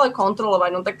 ale stále kontrolovať.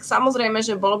 No tak samozrejme,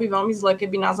 že bolo by veľmi zle,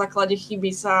 keby na základe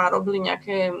chyby sa robili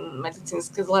nejaké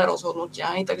medicínske zlé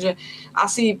rozhodnutia. Takže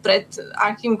asi pred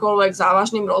akýmkoľvek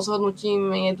závažným rozhodnutím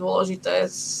je dôležité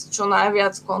čo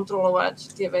najviac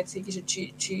kontrolovať tie veci, že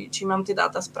či mám tie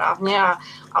dáta správne,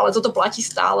 ale toto platí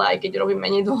stále, aj keď robím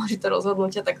menej dôležité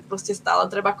rozhodnutia, tak proste stále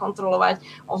treba kontrolovať,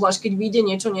 obzvlášť keď vyjde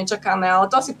niečo nečakané,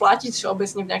 ale to asi platí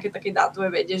všeobecne v nejakej takej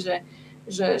dátovej vede,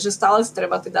 že stále si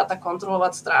treba tie dáta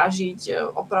kontrolovať,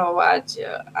 strážiť, opravovať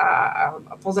a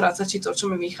pozerať sa, či to, čo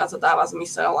mi vychádza, dáva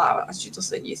zmysel a či to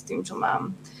sedí s tým, čo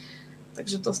mám.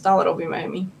 Takže to stále robíme aj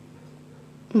my.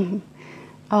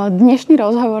 Dnešný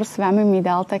rozhovor s vami mi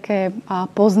dal také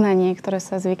poznanie, ktoré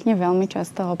sa zvykne veľmi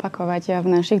často opakovať v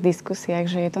našich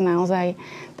diskusiách, že je to naozaj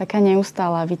taká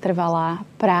neustála, vytrvalá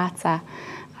práca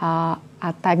a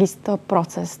takisto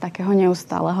proces takého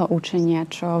neustáleho učenia,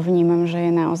 čo vnímam, že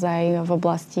je naozaj v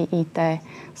oblasti IT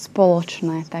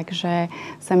spoločné. Takže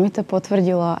sa mi to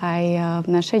potvrdilo aj v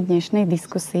našej dnešnej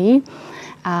diskusii.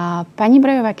 A pani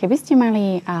Brejová, keby ste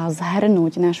mali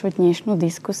zhrnúť našu dnešnú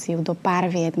diskusiu do pár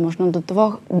vied, možno do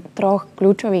 2-3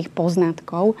 kľúčových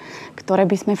poznatkov, ktoré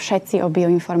by sme všetci o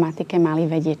bioinformatike mali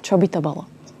vedieť, čo by to bolo?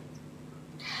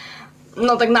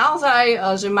 No tak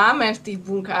naozaj, že máme v tých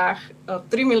bunkách 3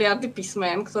 miliardy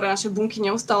písmen, ktoré naše bunky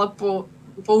neustále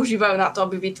používajú na to,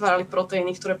 aby vytvárali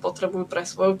proteíny, ktoré potrebujú pre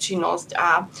svoju činnosť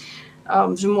a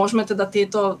že môžeme teda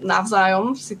tieto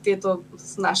navzájom si tieto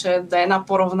naše DNA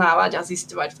porovnávať a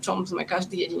zisťovať, v čom sme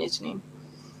každý jedinečný.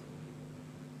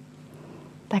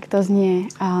 Tak to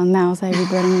znie naozaj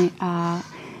výborne.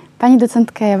 Pani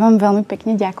docentka, ja vám veľmi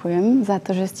pekne ďakujem za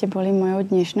to, že ste boli mojou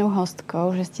dnešnou hostkou,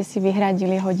 že ste si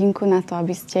vyhradili hodinku na to,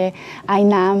 aby ste aj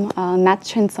nám,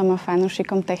 nadšencom a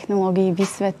fanúšikom technológií,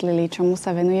 vysvetlili, čomu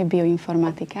sa venuje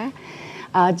bioinformatika.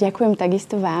 A ďakujem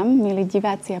takisto vám, milí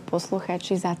diváci a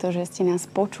poslucháči, za to, že ste nás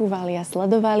počúvali a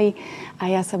sledovali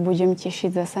a ja sa budem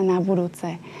tešiť zasa na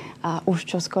budúce už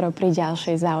čoskoro pri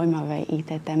ďalšej zaujímavej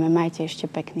IT téme. Majte ešte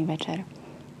pekný večer.